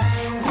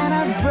 and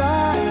I've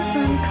brought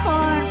some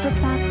corn for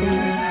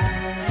popping.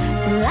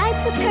 The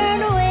lights are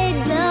turned way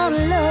down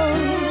low.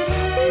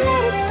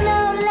 Let it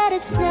snow, let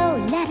it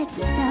snow, let it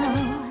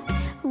snow.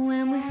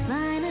 When we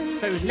finally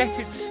So Let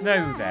It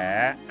Snow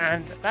there,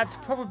 and that's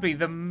probably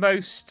the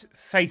most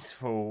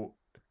faithful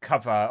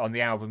cover on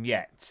the album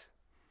yet.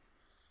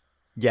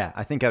 Yeah,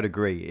 I think I would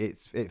agree.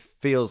 It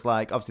feels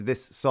like, obviously,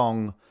 this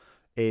song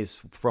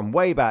is from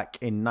way back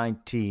in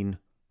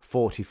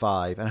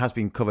 1945 and has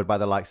been covered by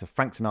the likes of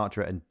Frank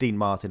Sinatra and Dean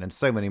Martin and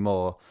so many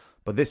more.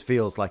 But this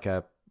feels like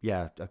a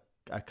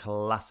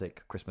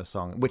classic Christmas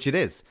song, which it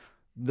is.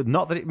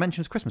 Not that it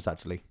mentions Christmas,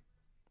 actually.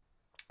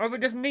 Oh, it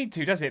doesn't need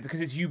to, does it?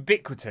 Because it's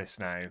ubiquitous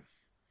now.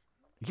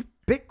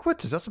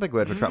 Ubiquitous? That's a big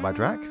word for track by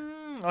track.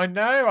 I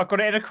know. I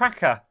got it in a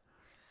cracker.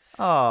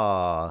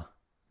 Ah,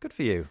 good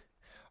for you.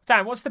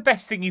 Dan, what's the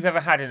best thing you've ever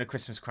had in a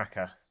Christmas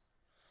cracker?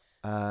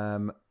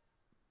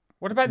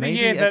 What about the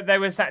year that there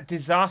was that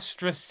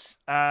disastrous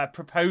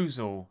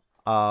proposal?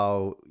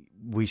 Oh,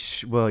 we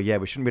shouldn't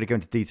really go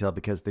into detail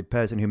because the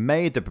person who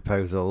made the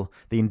proposal,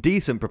 the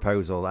indecent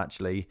proposal,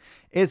 actually,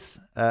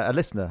 is a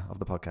listener of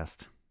the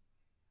podcast.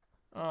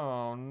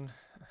 Oh.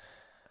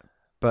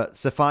 But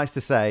suffice to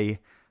say,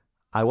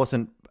 I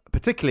wasn't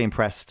particularly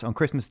impressed on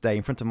Christmas Day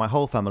in front of my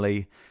whole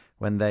family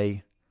when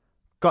they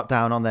got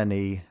down on their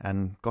knee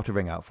and got a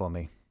ring out for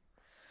me.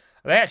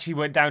 They actually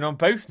went down on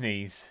both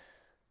knees.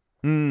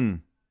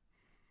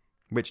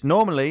 Which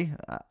normally,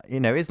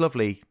 is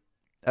lovely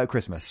at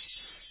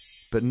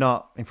Christmas, but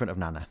not in front of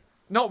Nana.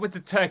 Not with the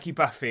turkey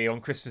buffet on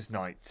Christmas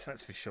night,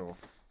 that's for sure.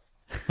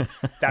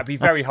 That'd be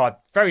very hard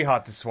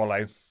to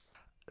swallow.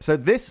 So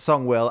this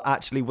song, Will,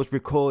 actually was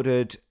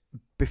recorded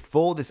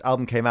before this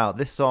album came out.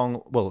 This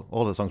song, well,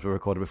 all the songs were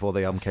recorded before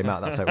the album came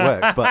out. That's how it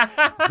works. But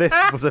this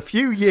was a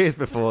few years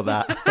before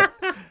that.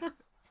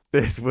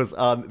 This was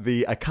on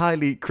the A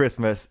Kylie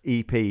Christmas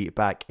EP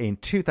back in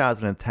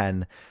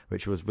 2010,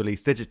 which was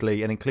released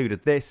digitally and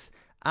included this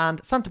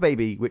and Santa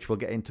Baby, which we'll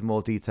get into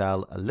more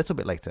detail a little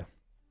bit later.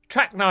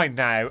 Track 9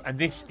 now, and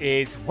this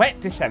is Wet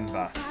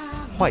December.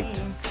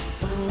 White.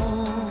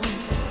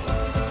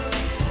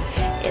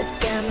 It's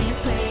got me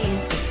praying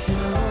for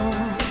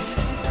snow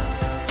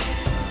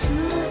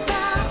to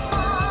stop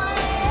falling.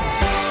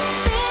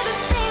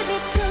 Baby,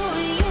 do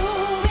you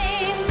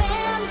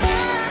remember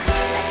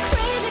that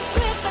crazy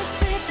Christmas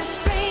with the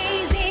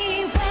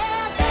crazy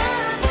weather?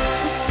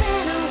 We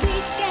spent a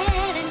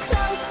weekend and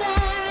closer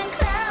and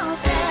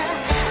closer.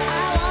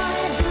 I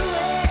wanna do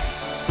it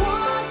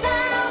one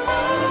time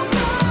more.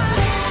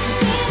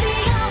 Baby,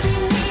 all we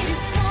need is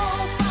snow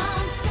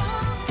from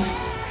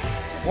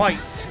somewhere.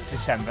 White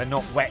December,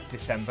 not Wet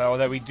December,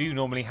 although we do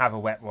normally have a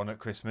wet one at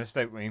Christmas,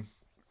 don't we?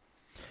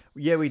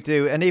 Yeah, we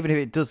do. And even if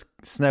it does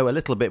snow a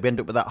little bit, we end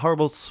up with that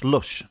horrible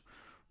slush,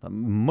 that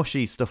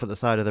mushy stuff at the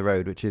side of the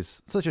road, which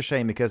is such a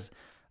shame because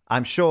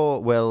I'm sure,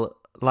 Will,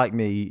 like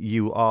me,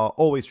 you are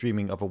always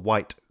dreaming of a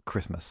white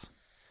Christmas.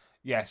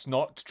 Yes,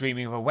 not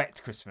dreaming of a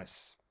wet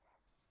Christmas.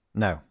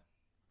 No.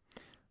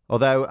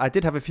 Although I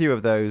did have a few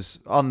of those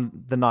on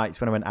the nights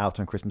when I went out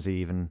on Christmas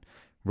Eve and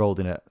rolled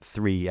in at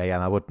 3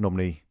 a.m. I would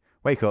normally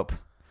wake up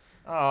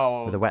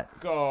Oh, with a wet...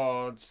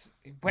 God.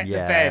 Wet the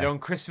Yeah. bed on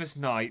Christmas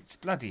night.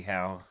 Bloody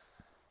hell.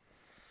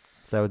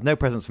 So no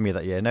presents for me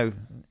that year. No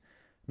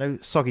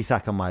soggy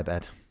sack on my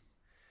bed.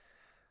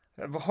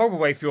 A horrible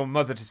way for your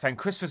mother to spend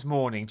Christmas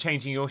morning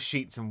changing your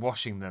sheets and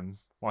washing them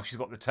while she's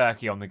got the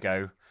turkey on the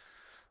go.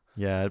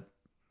 Yeah.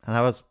 And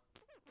I was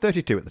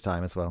 32 at the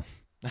time as well.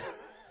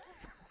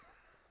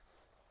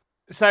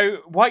 So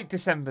White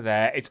December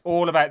there, it's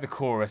all about the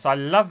chorus. I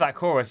love that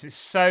chorus. It's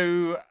such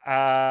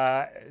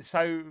a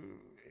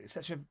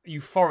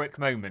euphoric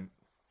moment.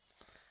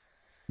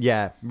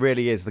 Yeah,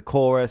 really is. The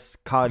chorus,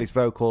 Kylie's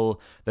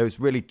vocal, those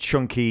really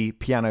chunky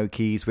piano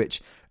keys,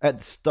 which at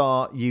the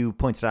start you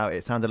pointed out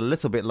it sounded a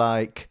little bit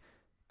like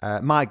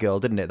My Girl,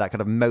 didn't it? That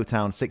kind of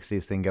Motown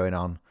 60s thing going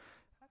on,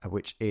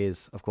 which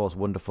is, of course,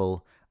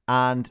 wonderful.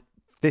 And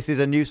this is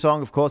a new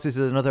song, of course. This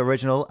is another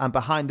original. And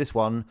behind this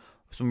one,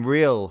 some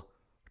real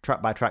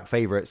track-by-track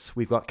favourites.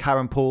 We've got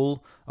Karen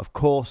Poole, of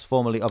course,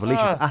 formerly of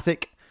Alicia's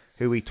Attic,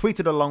 who we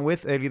tweeted along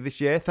with earlier this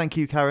year. Thank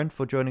you, Karen,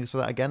 for joining us for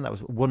that again. That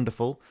was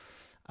wonderful.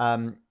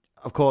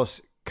 Of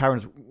course,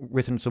 Karen's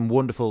written some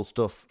wonderful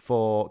stuff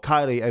for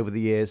Kylie over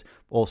the years.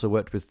 Also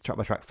worked with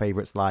track-by-track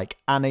favourites like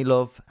Annie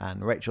Love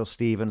and Rachel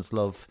Stevens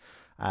Love,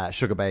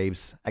 Sugar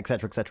Babes,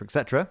 etc., etc.,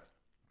 etc.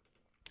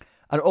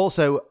 And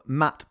also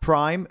Matt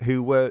Prime,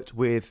 who worked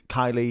with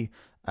Kylie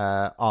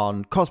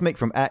on Cosmic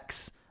from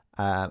X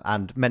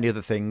and many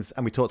other things.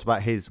 And we talked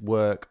about his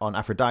work on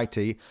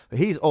Aphrodite. But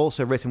he's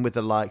also written with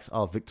the likes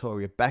of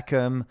Victoria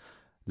Beckham,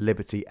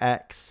 Liberty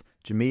X,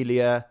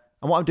 Jamelia.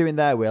 And what I'm doing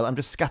there, Will, I'm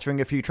just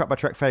scattering a few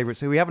track-by-track favourites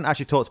who we haven't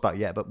actually talked about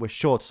yet, but we're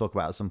sure to talk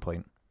about at some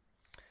point.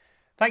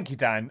 Thank you,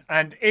 Dan.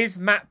 And is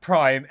Matt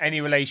Prime any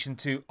relation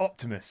to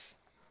Optimus?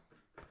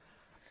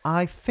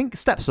 I think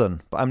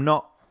stepson, but I'm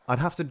not. I'd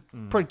have to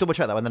probably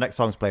double-check that when the next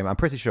song's playing, but I'm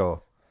pretty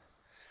sure.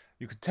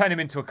 You could turn him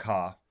into a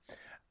car.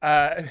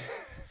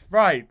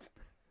 Right.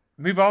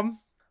 Move on.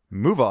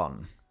 Move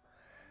on.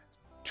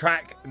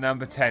 Track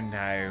number 10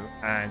 now.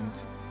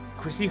 And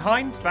Chrissie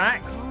Hynde's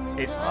back.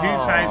 It's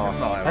 2,000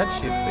 miles. Said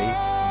she'd be.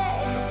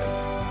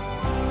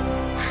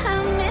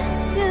 I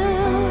miss you.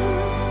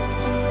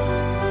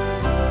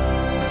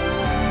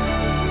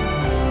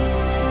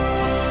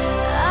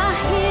 I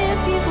hear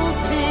people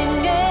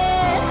singing.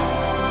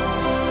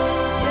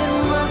 It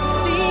must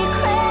be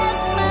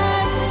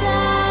Christmas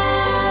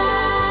time.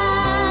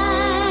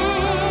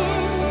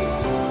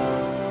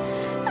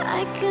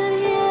 I could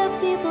hear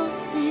people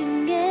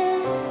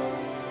singing.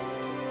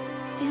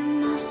 It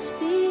must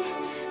be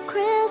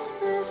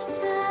Christmas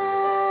time.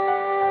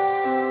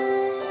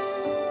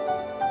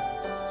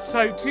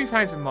 So,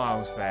 2,000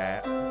 miles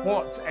there.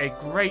 What a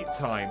great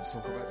time to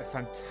talk about the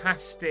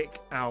fantastic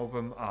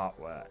album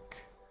artwork.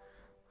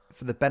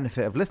 For the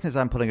benefit of listeners,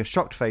 I'm pulling a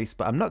shocked face,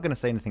 but I'm not going to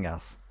say anything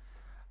else.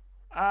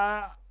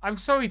 I'm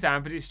sorry,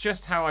 Dan, but it's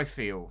just how I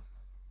feel.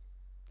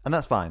 And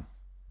that's fine.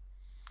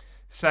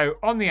 So,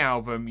 on the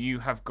album, you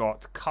have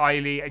got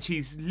Kylie, and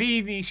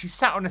she's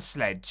sat on a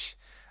sledge,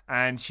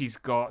 and she's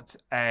got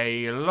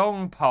a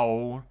long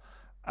pole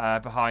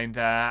behind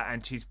her,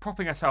 and she's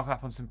propping herself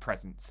up on some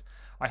presents.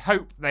 I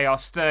hope they are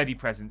sturdy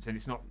presents and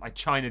it's not like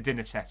China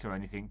dinner set or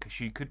anything, because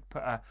she could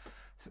put her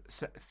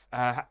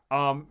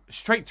arm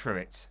straight through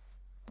it.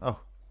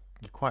 Oh,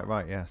 you're quite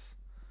right, yes.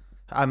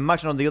 I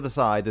imagine on the other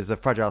side there's a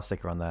Fragile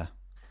sticker on there.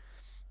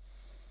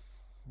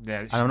 Yeah,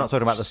 and I'm not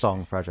talking about the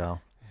song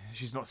Fragile.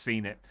 She's not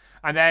seen it.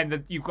 And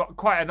then you've got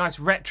quite a nice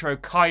retro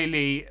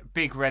Kylie,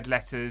 big red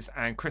letters,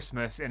 and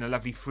Christmas in a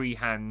lovely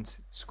freehand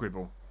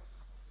scribble.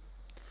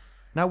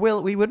 Now,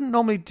 Will, we wouldn't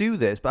normally do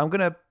this, but I'm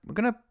gonna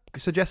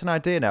suggest an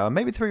idea now, and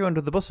maybe throw you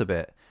under the bus a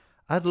bit.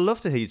 I'd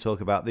love to hear you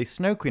talk about the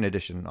Snow Queen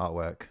edition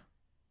artwork.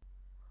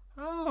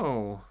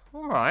 Oh,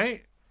 all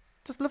right.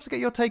 Just love to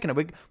get your take on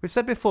it. We've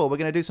said before we're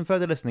going to do some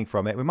further listening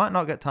from it. We might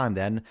not get time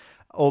then,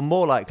 or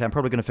more likely, I'm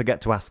probably going to forget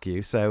to ask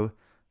you. So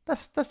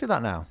let's do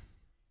that now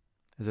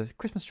as a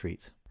Christmas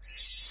treat.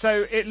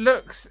 So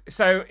it's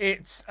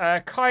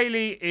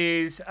Kylie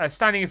is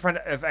standing in front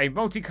of a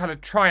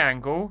multicolored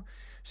triangle.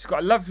 She's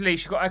got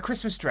a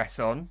Christmas dress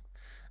on,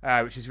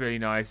 which is really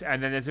nice.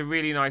 And then there's a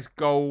really nice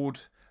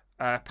gold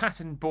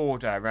pattern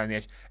border around the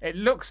edge. It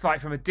looks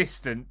like from a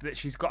distance that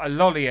she's got a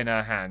lolly in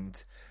her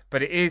hand,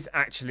 but it is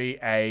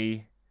actually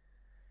I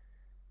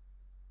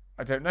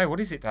don't know. What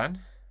is it,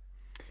 Dan?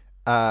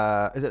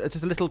 Is it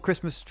just a little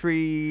Christmas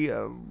tree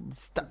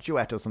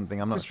statuette or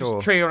something? I'm not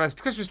sure.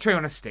 Christmas tree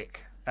on a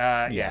stick.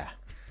 Yeah.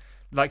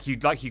 Like you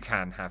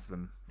can have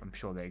them. I'm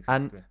sure they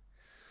exist.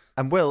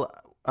 And Will,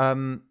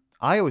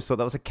 I always thought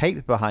that was a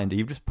cape behind it.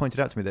 You've just pointed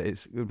out to me that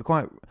it would be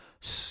quite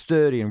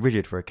sturdy and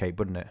rigid for a cape,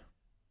 wouldn't it?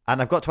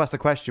 And I've got to ask the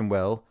question,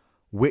 Will,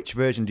 which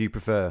version do you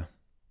prefer?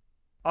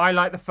 I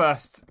like the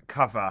first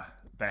cover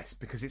best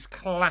because it's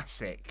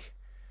classic.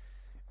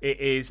 It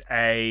is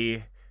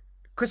a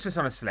Christmas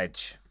on a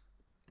Sledge.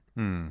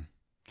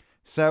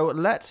 So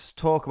let's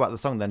talk about the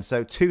song then.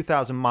 So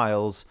 2,000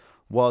 Miles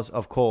was,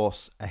 of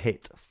course, a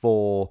hit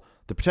for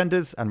The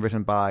Pretenders and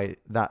written by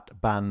that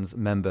band's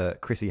member,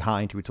 Chrissie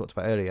Hynde, who we talked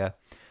about earlier.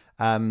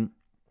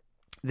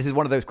 This is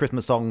one of those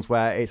Christmas songs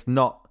where it's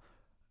not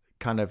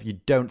you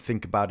don't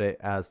think about it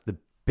as the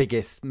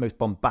biggest, most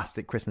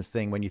bombastic Christmas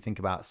thing when you think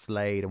about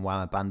Slade and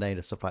Wham! Band-Aid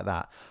and stuff like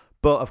that.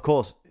 But, of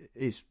course,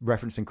 it's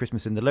referencing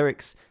Christmas in the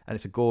lyrics, and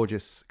it's a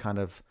gorgeous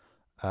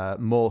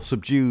more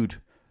subdued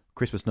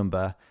Christmas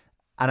number.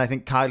 And I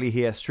think Kylie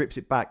here strips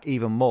it back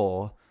even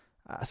more.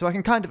 So I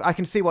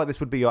can see why this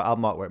would be your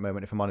album artwork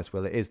moment, if I'm honest,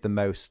 Will. It is the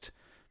most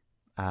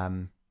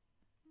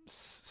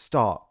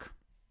stark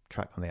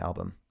track on the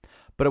album.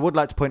 But I would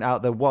like to point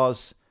out there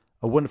was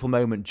a wonderful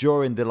moment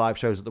during the live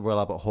shows at the Royal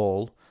Albert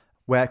Hall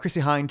where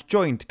Chrissie Hynde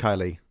joined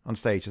Kylie on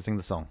stage to sing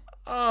the song.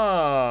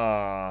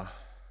 Ah.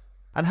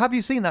 And have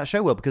you seen that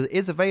show, Will? Because it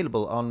is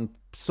available on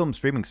some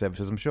streaming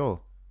services, I'm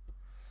sure.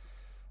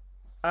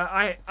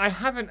 I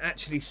haven't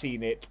actually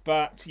seen it,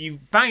 but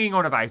you've banging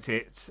on about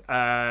it since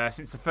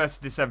the 1st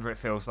of December, it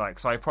feels like,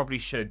 so I probably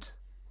should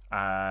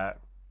check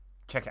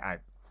it out.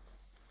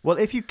 Well,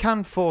 if you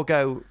can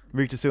forego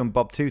Rita Sue and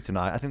Bob 2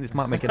 tonight, I think this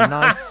might make a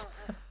nice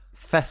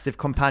festive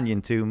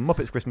companion to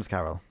Muppets Christmas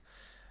Carol.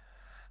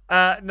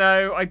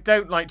 No, I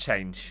don't like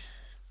change.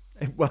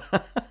 Well,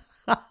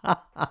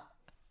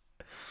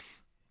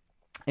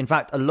 in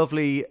fact, a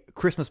lovely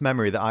Christmas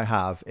memory that I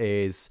have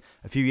is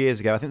a few years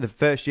ago. I think the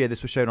first year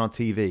this was shown on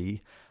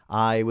TV,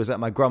 I was at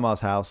my grandma's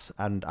house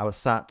and I was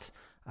sat.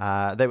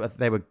 They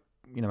were,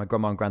 my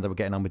grandma and granddad were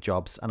getting on with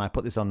jobs, and I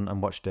put this on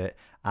and watched it.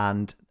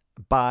 And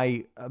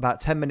by about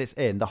 10 minutes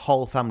in, the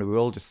whole family, we were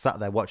all just sat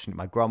there watching it.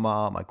 My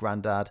grandma, my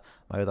granddad,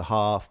 my other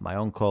half, my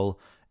uncle.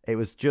 It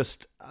was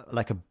just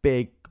like a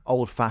big,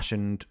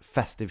 old-fashioned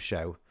festive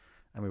show,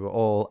 and we were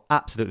all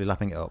absolutely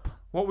lapping it up.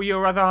 What were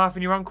your other half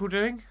and your uncle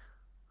doing?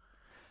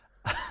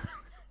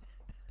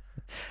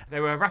 They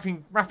were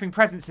wrapping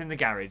presents in the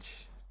garage.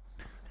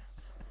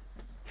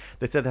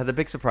 They said they had a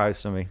big surprise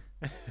for me.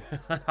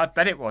 I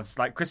bet it was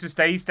like Christmas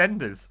Day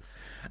EastEnders.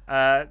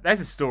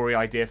 There's a story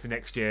idea for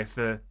next year if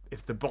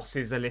the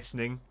bosses are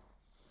listening.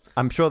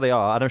 I'm sure they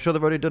are, and I'm sure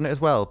they've already done it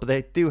as well. But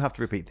they do have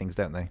to repeat things,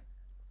 don't they?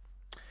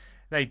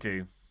 They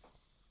do.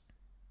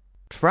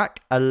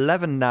 Track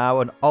 11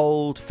 now, an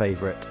old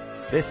favourite.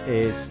 This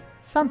is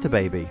Santa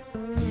Baby.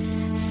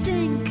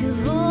 Think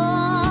of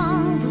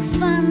all the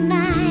fun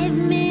I've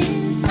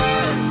missed.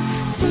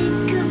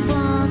 Think of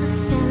all the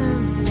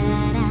fellows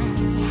that I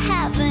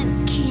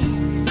haven't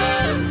kissed.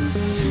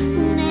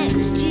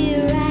 Next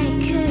year I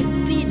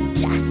could be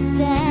just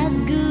as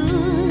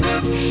good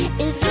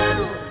if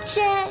you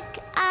check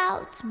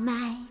out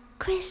my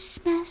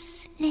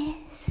Christmas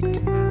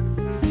list.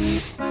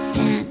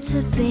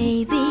 Santa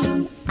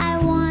baby, I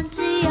want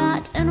a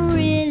yacht, and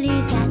really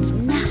that's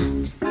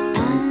not a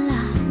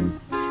lot.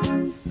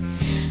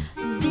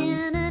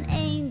 Been an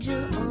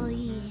angel all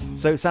year.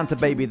 So Santa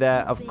Baby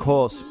there, of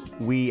course,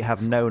 we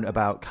have known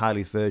about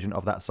Kylie's version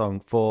of that song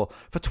for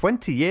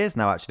 20 years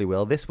now, actually,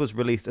 Will. This was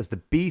released as the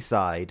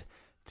B-side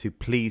to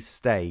Please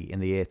Stay in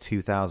the year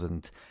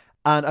 2000.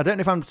 And I don't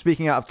know if I'm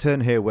speaking out of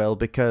turn here, Will,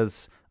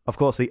 because, of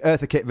course, the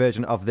Eartha Kitt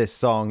version of this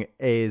song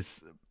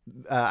is...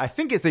 I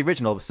think it's the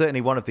original, but certainly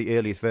one of the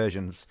earliest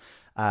versions.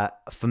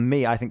 For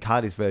me, I think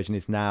Kylie's version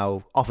is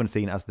now often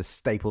seen as the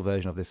staple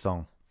version of this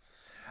song.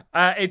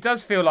 It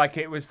does feel like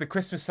it was the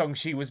Christmas song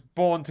she was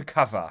born to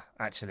cover,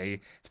 actually.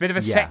 It's a bit of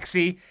a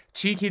sexy,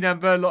 cheeky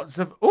number, lots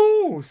of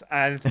oohs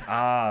and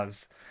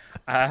ahs.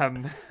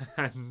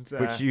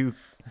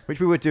 Which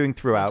we were doing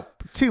throughout.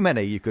 Too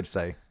many, you could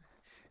say.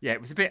 Yeah,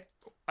 it was a bit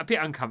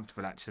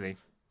uncomfortable, actually.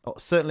 Oh,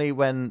 certainly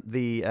when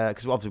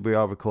because obviously we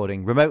are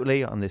recording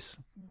remotely on this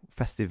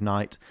festive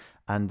night,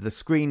 and the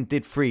screen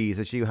did freeze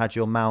as you had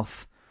your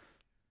mouth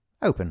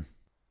open.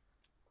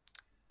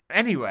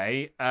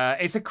 Anyway,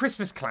 it's a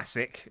Christmas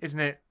classic, isn't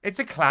it? It's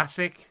a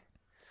classic.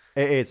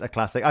 It is a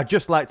classic. I'd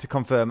just like to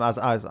confirm, as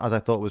I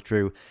thought was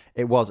true,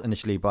 it was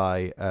originally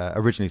by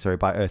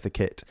Eartha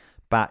Kitt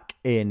back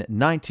in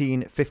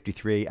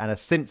 1953, and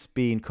has since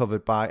been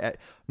covered by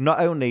not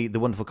only the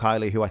wonderful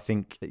Kylie, who I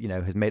think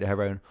has made it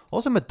her own,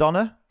 also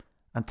Madonna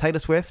and Taylor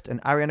Swift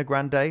and Ariana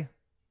Grande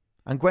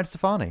and Gwen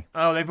Stefani.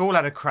 Oh, they've all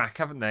had a crack,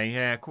 haven't they?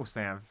 Yeah, of course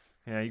they have.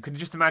 Yeah, you can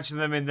just imagine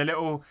them in the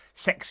little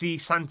sexy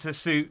Santa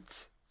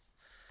suit.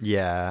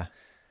 Yeah.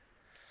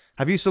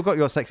 Have you still got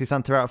your sexy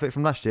Santa outfit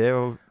from last year?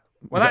 Or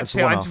well,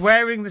 actually, I'm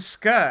wearing the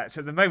skirts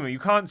at the moment. You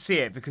can't see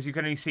it because you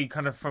can only see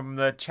kind of from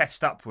the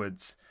chest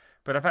upwards.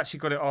 But I've actually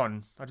got it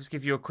on. I'll just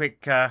give you a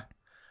quick...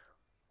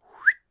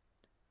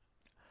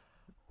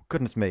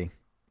 Goodness me.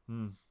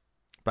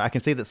 But I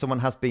can see that someone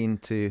has been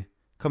to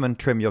come and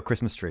trim your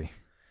Christmas tree.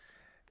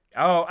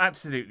 Oh,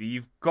 absolutely.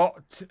 You've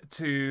got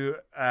to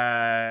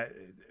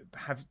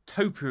have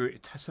topiary,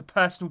 some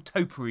personal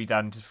topiary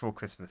done just before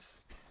Christmas.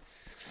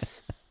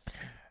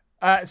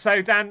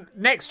 So, Dan,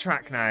 next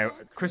track now.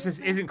 Christmas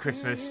isn't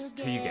Christmas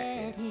till you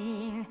get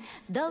here.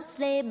 Those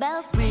sleigh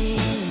bells ring,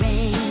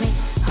 ring, ring.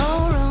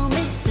 Whole room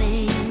is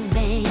bling,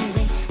 bling,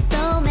 bling.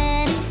 So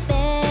many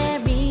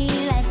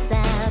fairy lights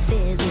are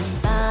busy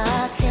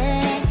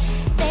sparkling.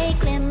 They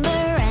glimmer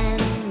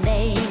and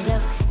they glow.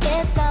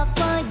 It's all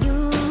for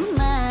you,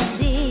 my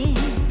dear.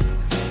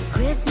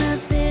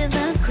 Christmas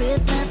isn't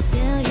Christmas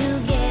till you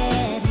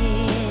get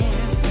here.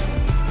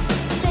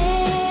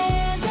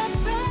 There's a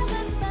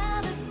present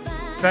by the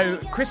fire. So,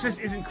 Christmas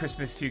isn't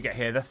Christmas till you get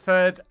here. The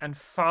third and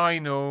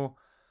final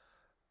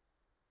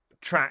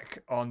track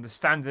on the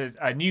standard,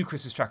 new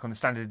Christmas track on the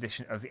standard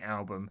edition of the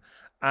album.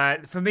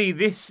 For me,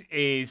 this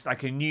is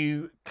like a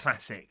new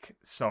classic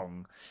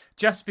song,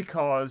 just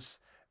because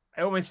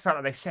I almost felt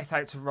like they set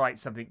out to write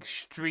something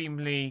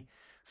extremely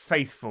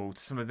faithful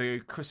to some of the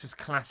Christmas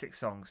classic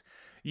songs.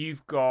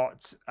 You've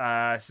got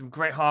some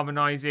great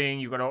harmonising.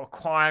 You've got a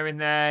choir in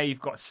there.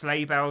 You've got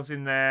sleigh bells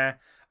in there,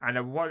 and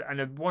a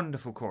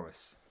wonderful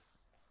chorus.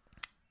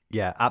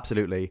 Yeah,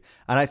 absolutely.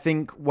 And I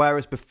think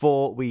whereas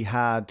before we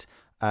had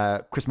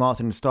Chris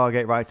Martin and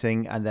Stargate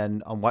writing, and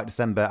then on White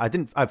December,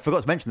 I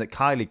forgot to mention that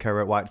Kylie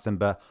co-wrote White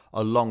December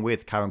along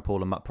with Karen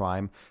Poole and Matt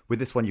Prime. With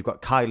this one, you've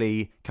got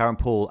Kylie, Karen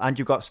Poole, and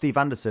you've got Steve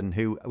Anderson,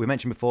 who we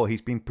mentioned before.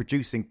 He's been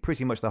producing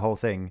pretty much the whole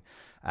thing,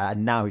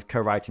 and now he's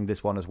co-writing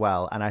this one as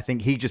well. And I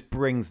think he just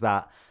brings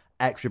that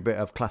extra bit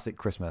of classic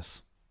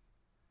Christmas.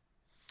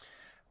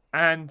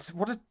 And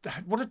what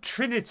a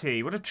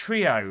trinity, what a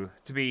trio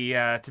to be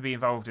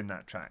involved in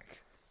that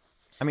track.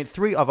 I mean,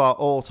 3 of our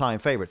all-time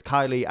favourites.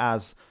 Kylie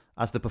as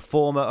the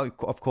performer,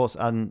 of course,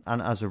 and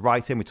as a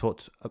writer. We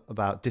talked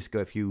about Disco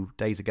a few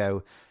days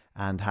ago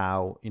and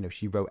how,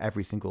 she wrote co-wrote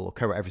every single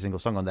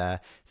song on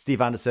there.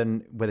 Steve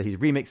Anderson, whether he's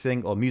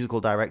remixing or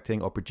musical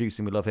directing or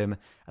producing, we love him.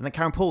 And then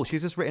Karen Poole,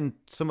 she's just written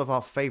some of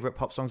our favourite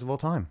pop songs of all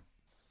time.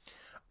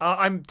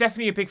 I'm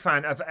definitely a big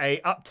fan of a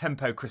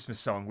up-tempo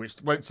Christmas song,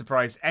 which won't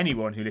surprise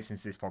anyone who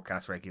listens to this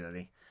podcast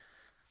regularly.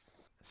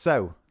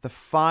 So, the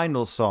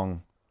final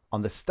song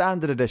on the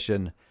standard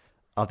edition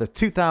of the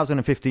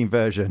 2015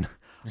 version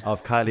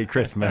of Kylie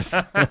Christmas.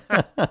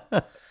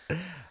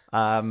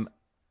 And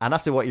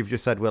after what you've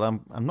just said, Will,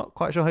 I'm not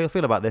quite sure how you'll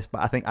feel about this, but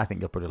I think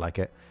you'll probably like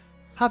it.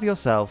 Have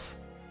yourself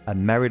a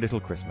merry little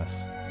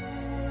Christmas.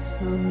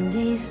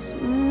 Someday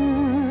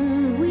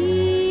soon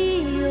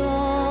we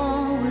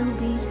all will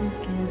be together.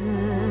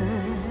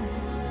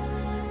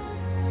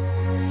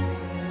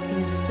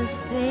 If the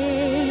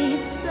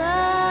fates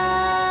allow.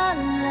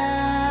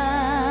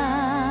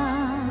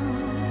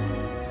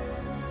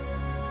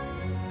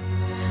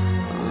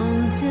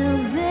 Until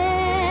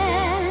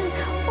then,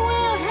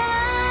 we'll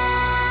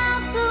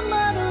have to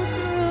muddle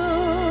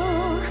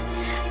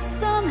through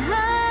somehow.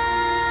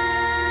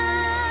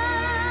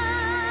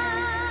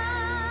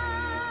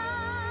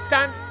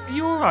 Dan, are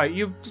you all right?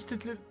 You're just a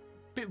little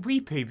bit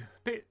weepy,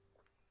 bit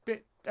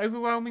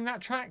overwhelming,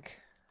 that track.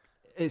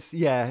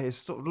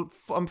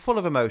 I'm full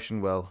of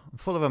emotion, Will. I'm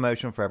full of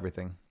emotion for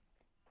everything.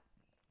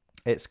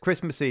 It's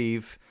Christmas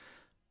Eve.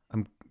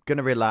 I'm going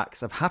to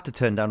relax. I've had to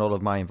turn down all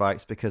of my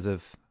invites because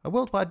of a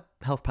worldwide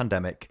health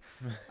pandemic.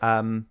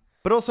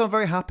 But also I'm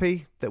very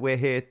happy that we're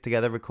here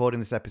together recording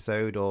this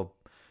episode or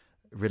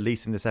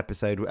releasing this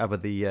episode,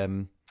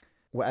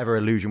 whatever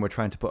illusion we're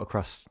trying to put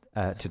across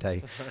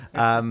today.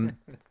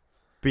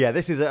 But yeah,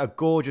 this is a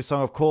gorgeous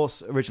song, of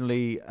course,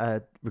 originally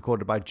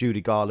recorded by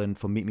Judy Garland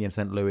for Meet Me in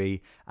St.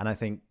 Louis. And I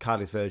think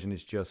Kylie's version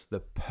is just the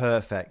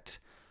perfect,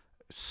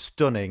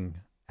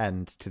 stunning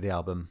end to the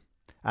album.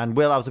 And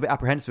Will, I was a bit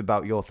apprehensive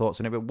about your thoughts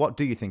on it, but what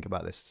do you think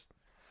about this?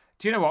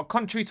 Do you know what?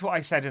 Contrary to what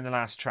I said in the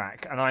last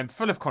track, and I'm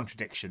full of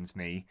contradictions,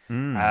 a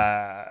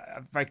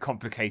very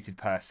complicated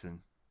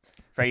person,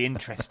 very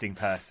interesting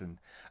person.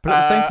 But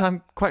at the same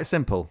time, quite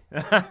simple.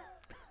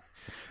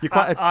 You're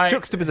quite a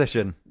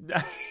juxtaposition.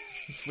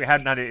 We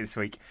hadn't had it this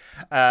week,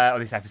 or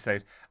this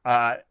episode.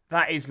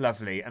 That is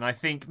lovely, and I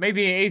think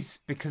maybe it is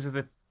because of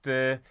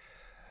the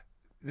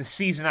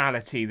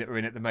seasonality that we're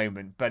in at the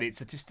moment. But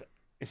it's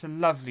a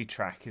lovely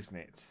track, isn't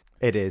it?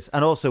 It is,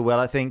 and also, Will,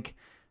 I think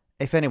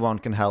if anyone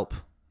can help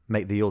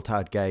make the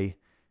Yuletide gay,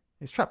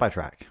 it's track by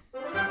track.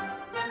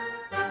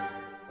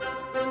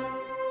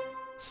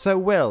 So,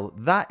 Will,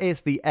 that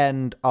is the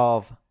end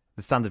of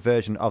the standard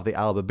version of the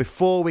album.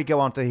 Before we go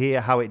on to hear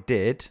how it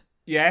did,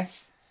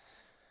 yes.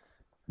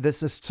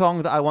 There's a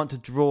song that I want to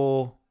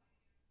draw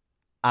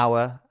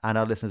our and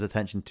our listeners'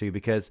 attention to,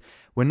 because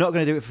we're not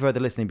going to do it for further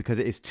listening because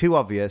it is too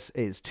obvious,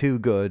 it's too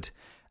good,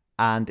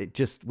 and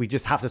we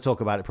just have to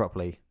talk about it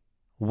properly.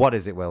 What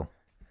is it, Will?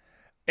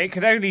 It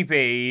could only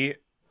be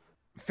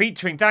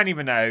featuring Danny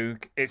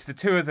Minogue. It's the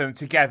two of them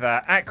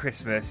together at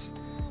Christmas.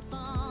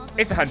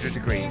 It's 100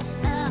 Degrees.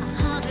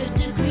 100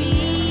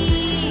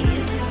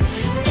 degrees.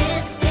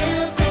 It's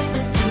still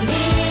Christmas to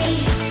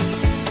me.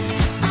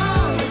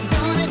 Oh, we're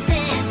gonna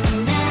dance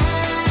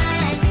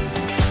tonight.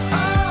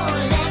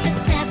 Oh, let the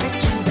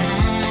temperature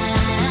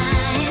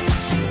rise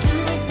to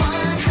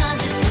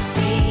 100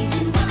 degrees.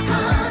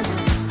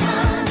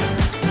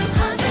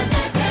 100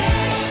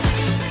 degrees.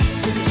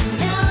 And you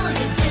know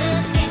you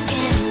just can't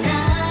get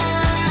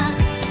enough.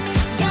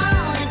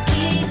 Gonna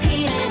keep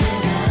heating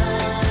it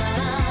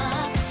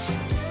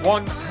up.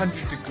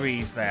 100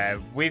 Degrees there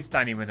with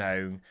Danny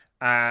Minogue.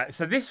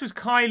 So this was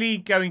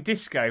Kylie going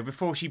disco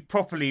before she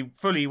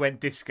fully went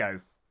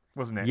disco,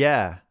 wasn't it?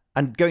 Yeah,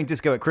 and going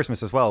disco at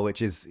Christmas as well,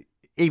 which is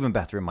even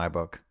better in my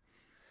book.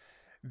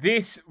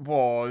 This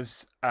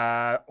was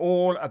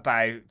all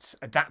about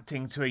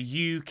adapting to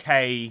a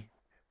UK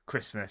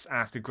Christmas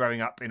after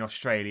growing up in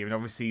Australia, and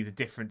obviously the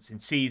difference in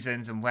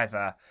seasons and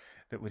weather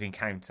that we'd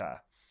encounter.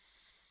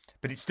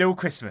 But it's still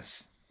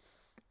Christmas.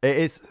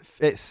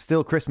 It's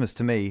still Christmas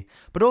to me.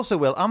 But also,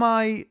 Will, am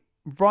I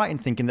right in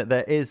thinking that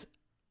there is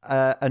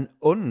an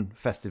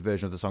unfestive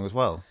version of the song as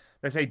well?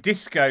 There's a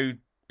disco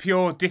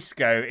pure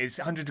disco. It's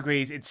 100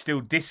 Degrees, it's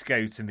still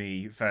disco to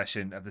me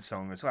version of the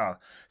song as well.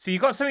 So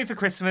you've got something for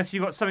Christmas,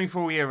 you've got something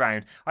for all year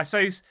round. I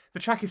suppose the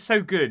track is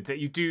so good that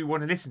you do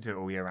want to listen to it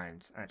all year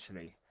round,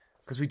 actually.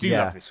 Because we do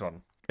love this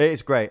one. It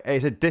is great.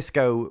 It's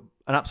an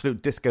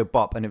absolute disco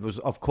bop, and it was,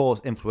 of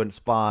course,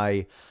 influenced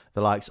by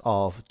the likes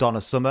of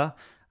Donna Summer.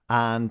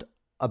 And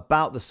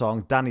about the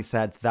song, Danny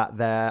said that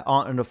there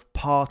aren't enough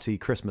party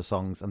Christmas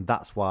songs, and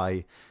that's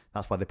why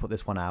they put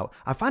this one out.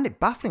 I find it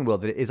baffling, Will,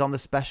 that it is on the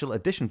special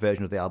edition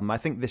version of the album. I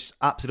think this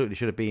absolutely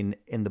should have been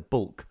in the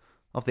bulk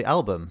of the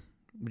album.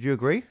 Would you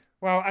agree?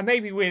 Well, and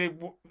maybe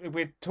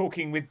we're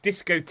talking with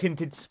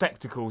disco-tinted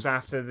spectacles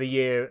after the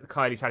year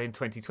Kylie's had in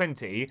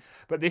 2020,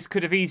 but this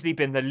could have easily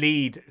been the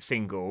lead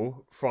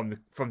single from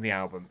the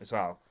album as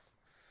well.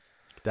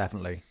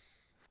 Definitely.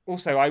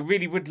 Also, I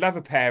really would love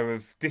a pair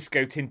of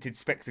disco-tinted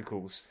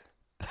spectacles.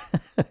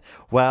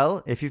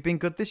 Well, if you've been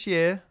good this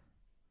year,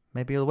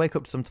 maybe you'll wake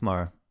up to some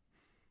tomorrow.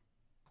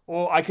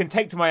 Or I can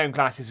take to my own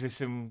glasses with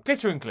some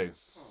glitter and glue.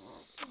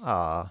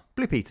 Ah,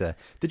 Blue Peter.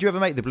 Did you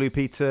ever make the Blue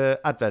Peter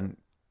Advent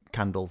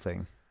candle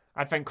thing?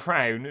 Advent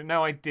crown?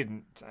 No, I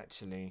didn't,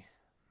 actually.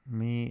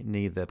 Me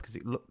neither, because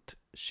it looked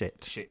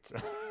shit.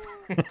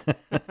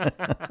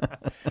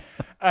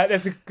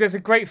 There's a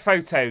great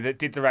photo that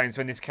did the rounds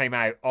when this came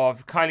out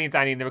of Kylie and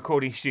Danny in the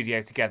recording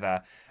studio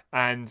together,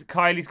 and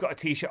Kylie's got a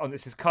t-shirt on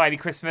that says Kylie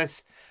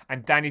Christmas,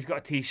 and Danny's got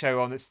a t-shirt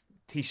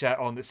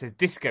on that says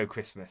Disco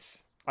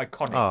Christmas.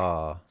 Iconic.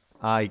 Ah,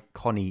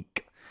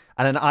 iconic.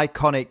 And an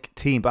iconic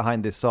team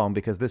behind this song,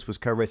 because this was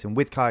co-written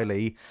with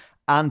Kylie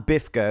and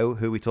Biffco,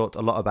 who we talked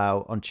a lot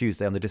about on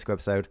Tuesday on the disco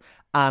episode,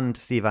 and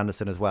Steve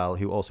Anderson as well,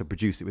 who also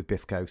produced it with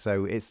Biffco.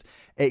 So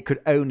it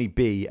could only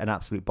be an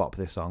absolute bop,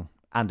 this song,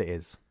 and it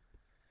is.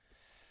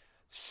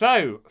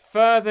 So,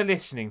 further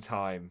listening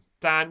time.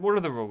 Dan, what are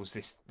the rules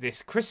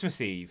this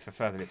Christmas Eve for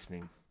further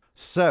listening?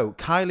 So,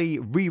 Kylie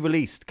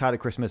re-released Kylie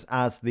Christmas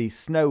as the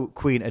Snow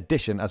Queen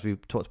edition, as we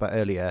talked about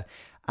earlier,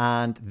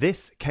 and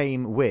this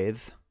came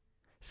with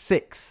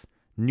 6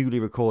 newly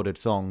recorded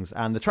songs,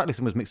 and the track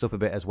listing was mixed up a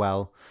bit as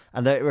well,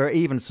 and there were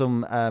even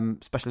some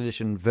special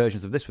edition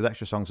versions of this with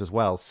extra songs as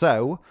well.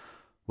 So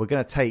we're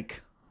going to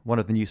take one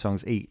of the new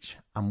songs each,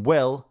 and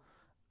Will,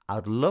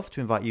 I'd love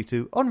to invite you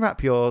to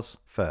unwrap yours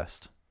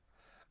first.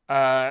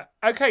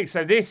 Okay,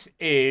 so this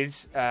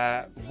is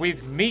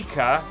with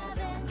Mika,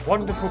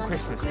 Wonderful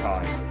Christmas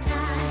Time.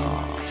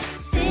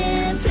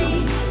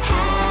 Simply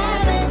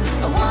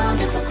having a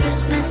wonderful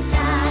Christmas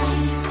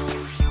time.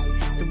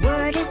 The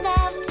word is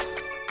out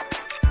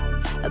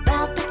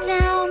about the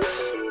town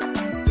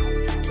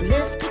to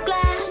lift a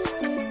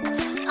glass.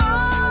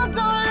 Oh,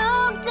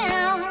 don't look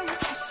down.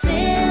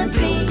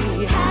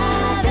 Simply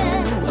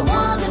having a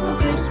wonderful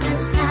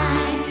Christmas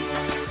time.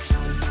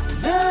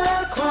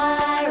 The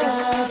choir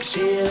of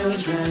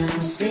children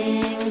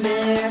sing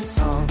their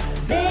song.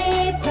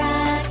 They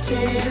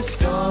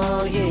practiced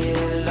all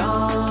year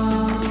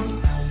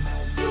long.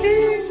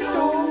 Ding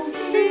dong,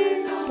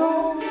 ding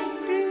dong,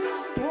 ding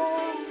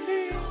dong,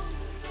 ding.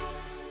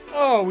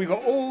 Oh, we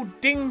got all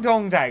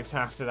ding-donged out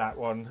after that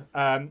one.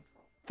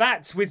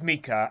 That's with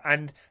Mika,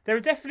 and there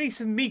are definitely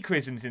some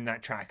Mika-isms in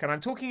that track, and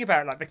I'm talking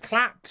about like the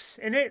claps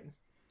in it.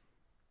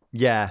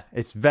 Yeah,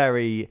 it's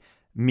very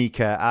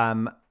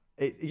Mika.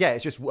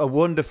 It's just a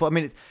wonderful... I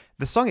mean,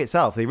 the song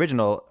itself, the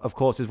original, of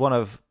course, is one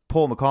of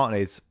Paul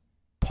McCartney's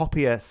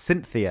poppier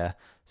Cynthia,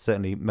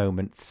 certainly,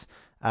 moments.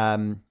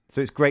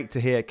 So it's great to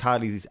hear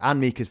Kylie's and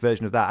Mika's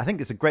version of that. I think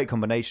it's a great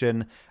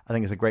combination. I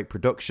think it's a great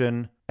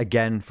production,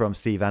 again, from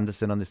Steve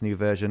Anderson on this new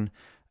version.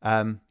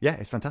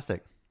 It's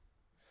fantastic.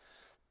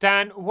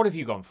 Dan, what have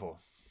you gone for?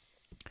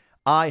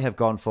 I have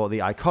gone for the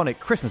iconic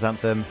Christmas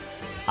anthem,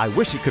 I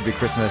Wish It Could Be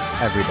Christmas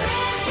Every Day.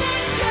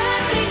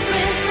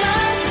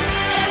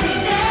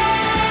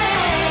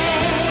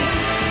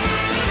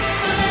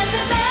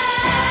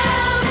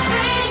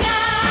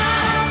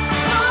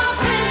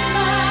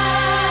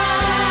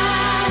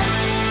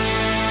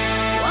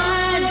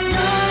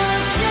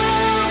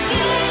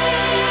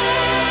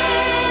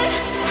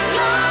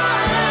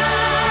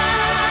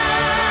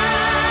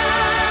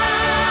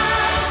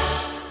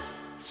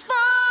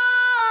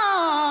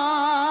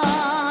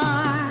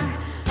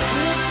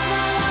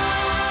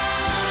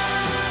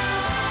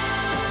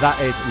 That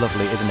is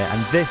lovely, isn't it?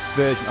 And this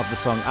version of the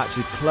song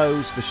actually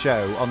closed the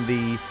show on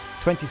the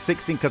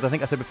 2016, because I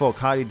think I said before,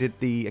 Kylie did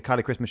the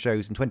Kylie Christmas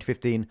shows in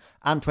 2015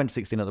 and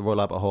 2016 at the Royal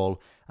Albert Hall,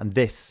 and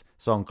this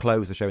song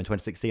closed the show in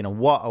 2016, and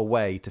what a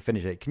way to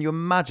finish it. Can you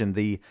imagine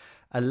the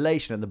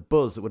elation and the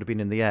buzz that would have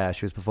been in the air as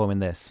she was performing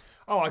this?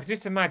 Oh, I could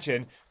just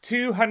imagine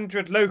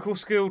 200 local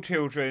school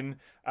children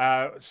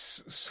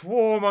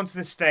swarm onto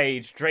the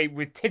stage, draped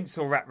with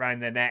tinsel wrapped around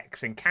their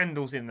necks and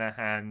candles in their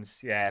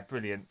hands. Yeah,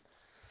 brilliant.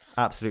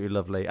 Absolutely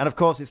lovely. And of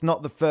course, it's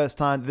not the first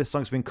time that this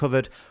song's been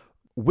covered.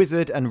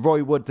 Wizzard and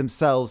Roy Wood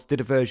themselves did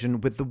a version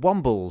with the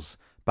Wombles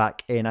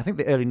back in, I think,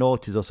 the early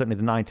noughties or certainly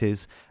the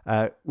 90s,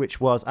 which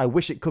was I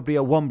Wish It Could Be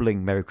a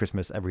Wombling Merry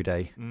Christmas Every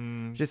Day.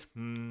 Which is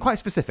quite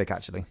specific,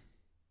 actually.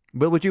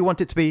 Will, would you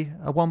want it to be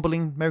a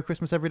wombling Merry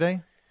Christmas Every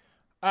Day?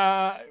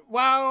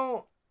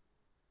 Well,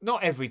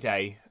 not every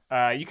day.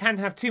 You can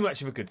have too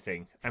much of a good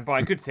thing. And by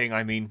a good thing,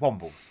 I mean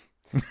Wombles.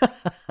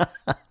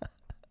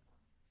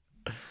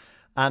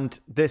 And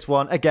this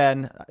one,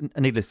 again,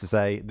 needless to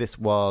say, this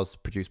was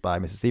produced by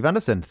Mr. Steve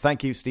Anderson.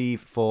 Thank you, Steve,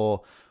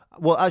 for...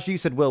 Well, as you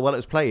said, Will, while it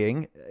was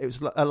playing, it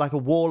was like a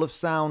wall of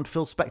sound,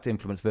 Phil Spector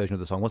influenced version of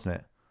the song, wasn't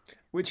it?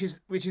 Which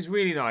is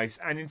really nice.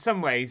 And in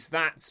some ways,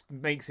 that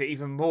makes it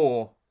even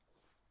more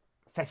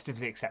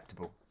festively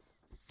acceptable.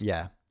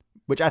 Yeah.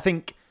 Which I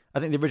think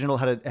the original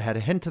had a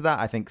hint of that.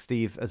 I think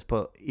Steve has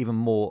put even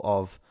more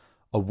of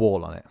a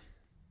wall on it.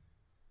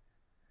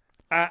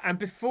 And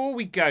before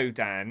we go,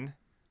 Dan...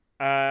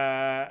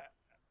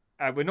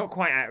 we're not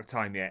quite out of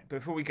time yet. But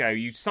before we go,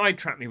 you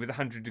sidetracked me with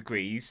 100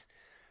 Degrees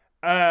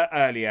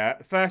earlier.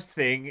 First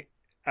thing,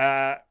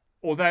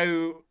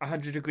 although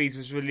 100 Degrees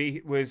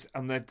was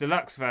on the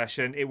deluxe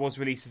version, it was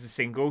released as a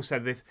single, so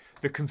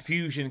the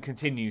confusion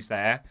continues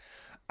there.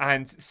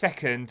 And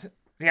second,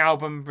 the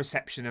album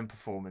reception and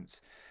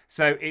performance.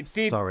 So it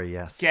did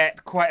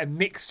get quite a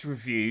mixed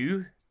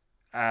review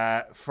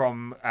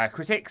from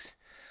critics.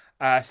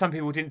 Some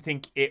people didn't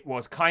think it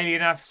was Kylie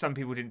enough. Some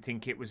people didn't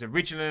think it was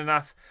original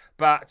enough.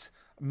 But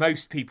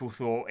most people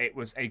thought it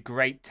was a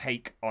great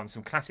take on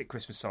some classic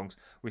Christmas songs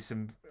with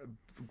some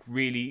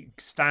really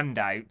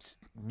standout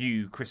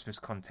new Christmas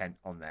content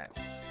on there.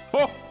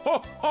 Ho,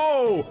 ho,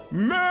 ho!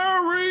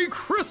 Merry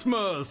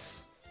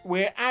Christmas!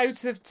 We're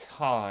out of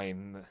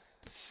time.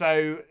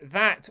 So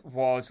that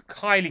was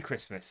Kylie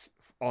Christmas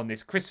on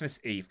this Christmas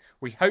Eve.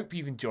 We hope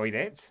you've enjoyed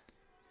it.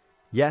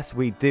 Yes,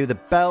 we do. The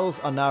bells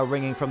are now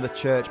ringing from the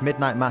church.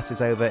 Midnight Mass is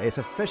over. It's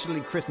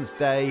officially Christmas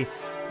Day,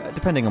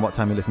 depending on what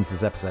time you listen to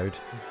this episode.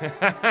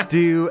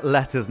 Do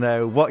let us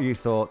know what you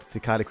thought to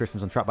Kylie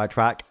Christmas on Track by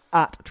Track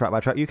at Track by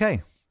Track UK.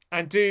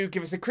 And do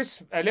give us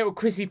a little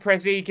Chrissy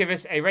Prezzy. Give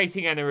us a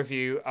rating and a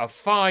review of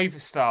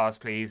 5 stars,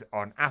 please,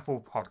 on Apple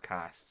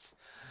Podcasts.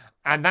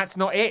 And that's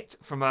not it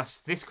from us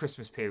this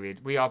Christmas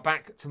period. We are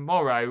back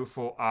tomorrow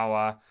for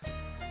our...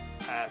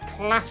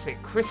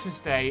 classic Christmas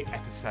Day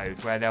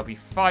episode where there'll be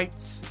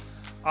fights,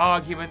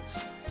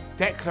 arguments,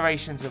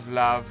 declarations of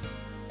love,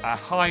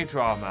 high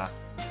drama.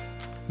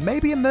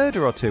 Maybe a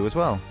murder or two as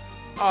well.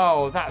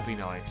 Oh, that'd be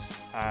nice.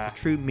 The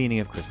true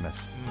meaning of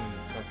Christmas.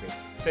 Lovely.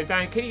 So,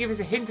 Dan, can you give us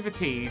a hint of a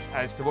tease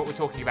as to what we're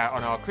talking about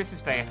on our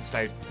Christmas Day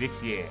episode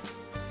this year?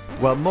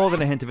 Well, more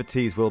than a hint of a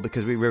tease, Will,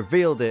 because we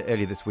revealed it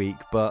earlier this week,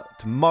 but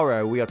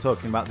tomorrow we are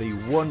talking about the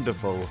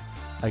wonderful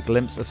A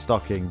Glimpse of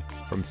Stocking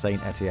from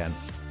Saint Etienne.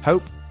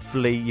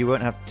 Hopefully you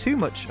won't have too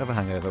much of a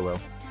hangover, Will.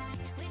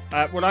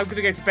 Well, I'm going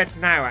to go to bed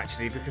now,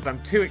 actually, because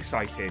I'm too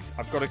excited.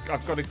 I've got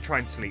to try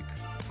and sleep.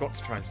 I've got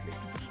to try and sleep.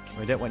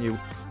 We don't want you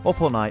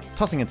up all night,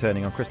 tossing and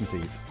turning on Christmas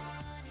Eve.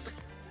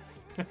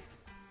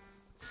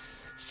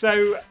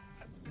 So,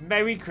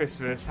 Merry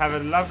Christmas. Have a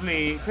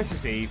lovely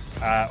Christmas Eve,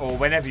 or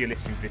whenever you're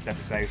listening to this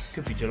episode.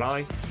 Could be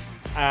July.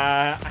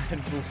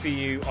 And we'll see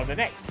you on the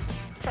next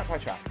Track by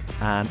Track.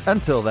 And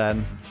until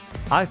then,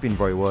 I've been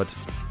Roy Wood.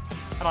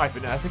 And I've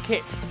been Eartha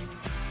Kitt.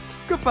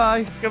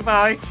 Goodbye.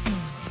 Goodbye.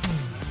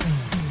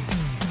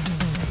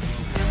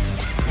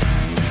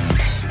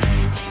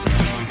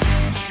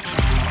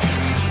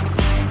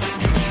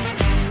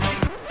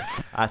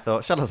 I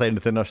thought, shall I say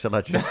anything or shall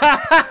I just...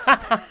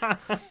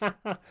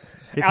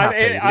 He's happy.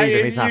 Leave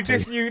him, he's happy.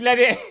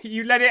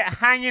 You let it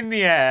hang in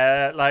the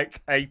air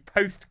like a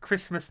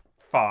post-Christmas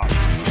fart.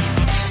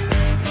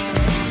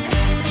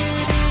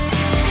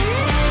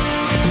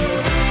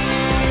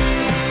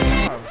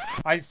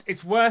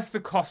 It's worth the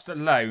cost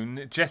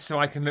alone just so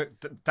I can look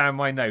down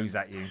my nose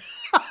at you.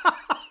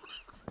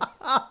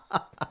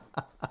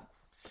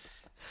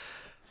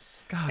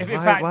 God, in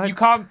fact,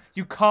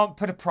 you can't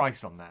put a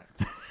price on that.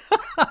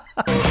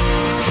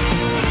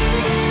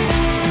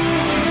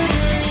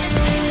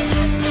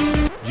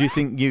 Do you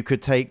think you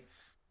could take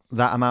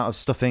that amount of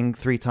stuffing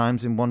 3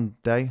 times in one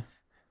day?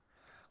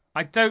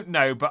 I don't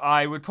know, but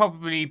I would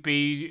probably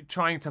be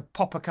trying to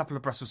pop a couple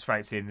of Brussels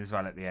sprouts in as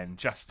well at the end,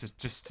 just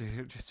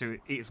to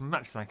eat as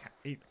much as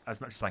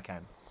I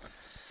can.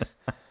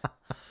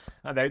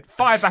 And then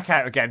fire back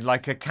out again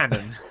like a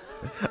cannon.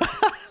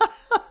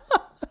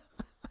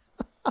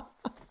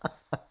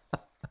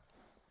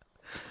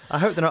 I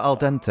hope they're not al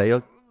dente.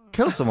 You'll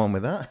kill someone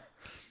with that.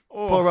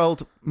 Oh. Poor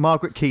old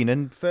Margaret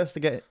Keenan, first to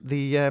get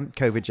the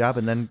COVID jab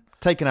and then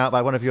taken out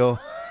by one of your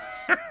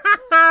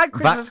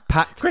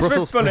vac-packed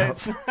Brussels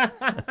sprouts.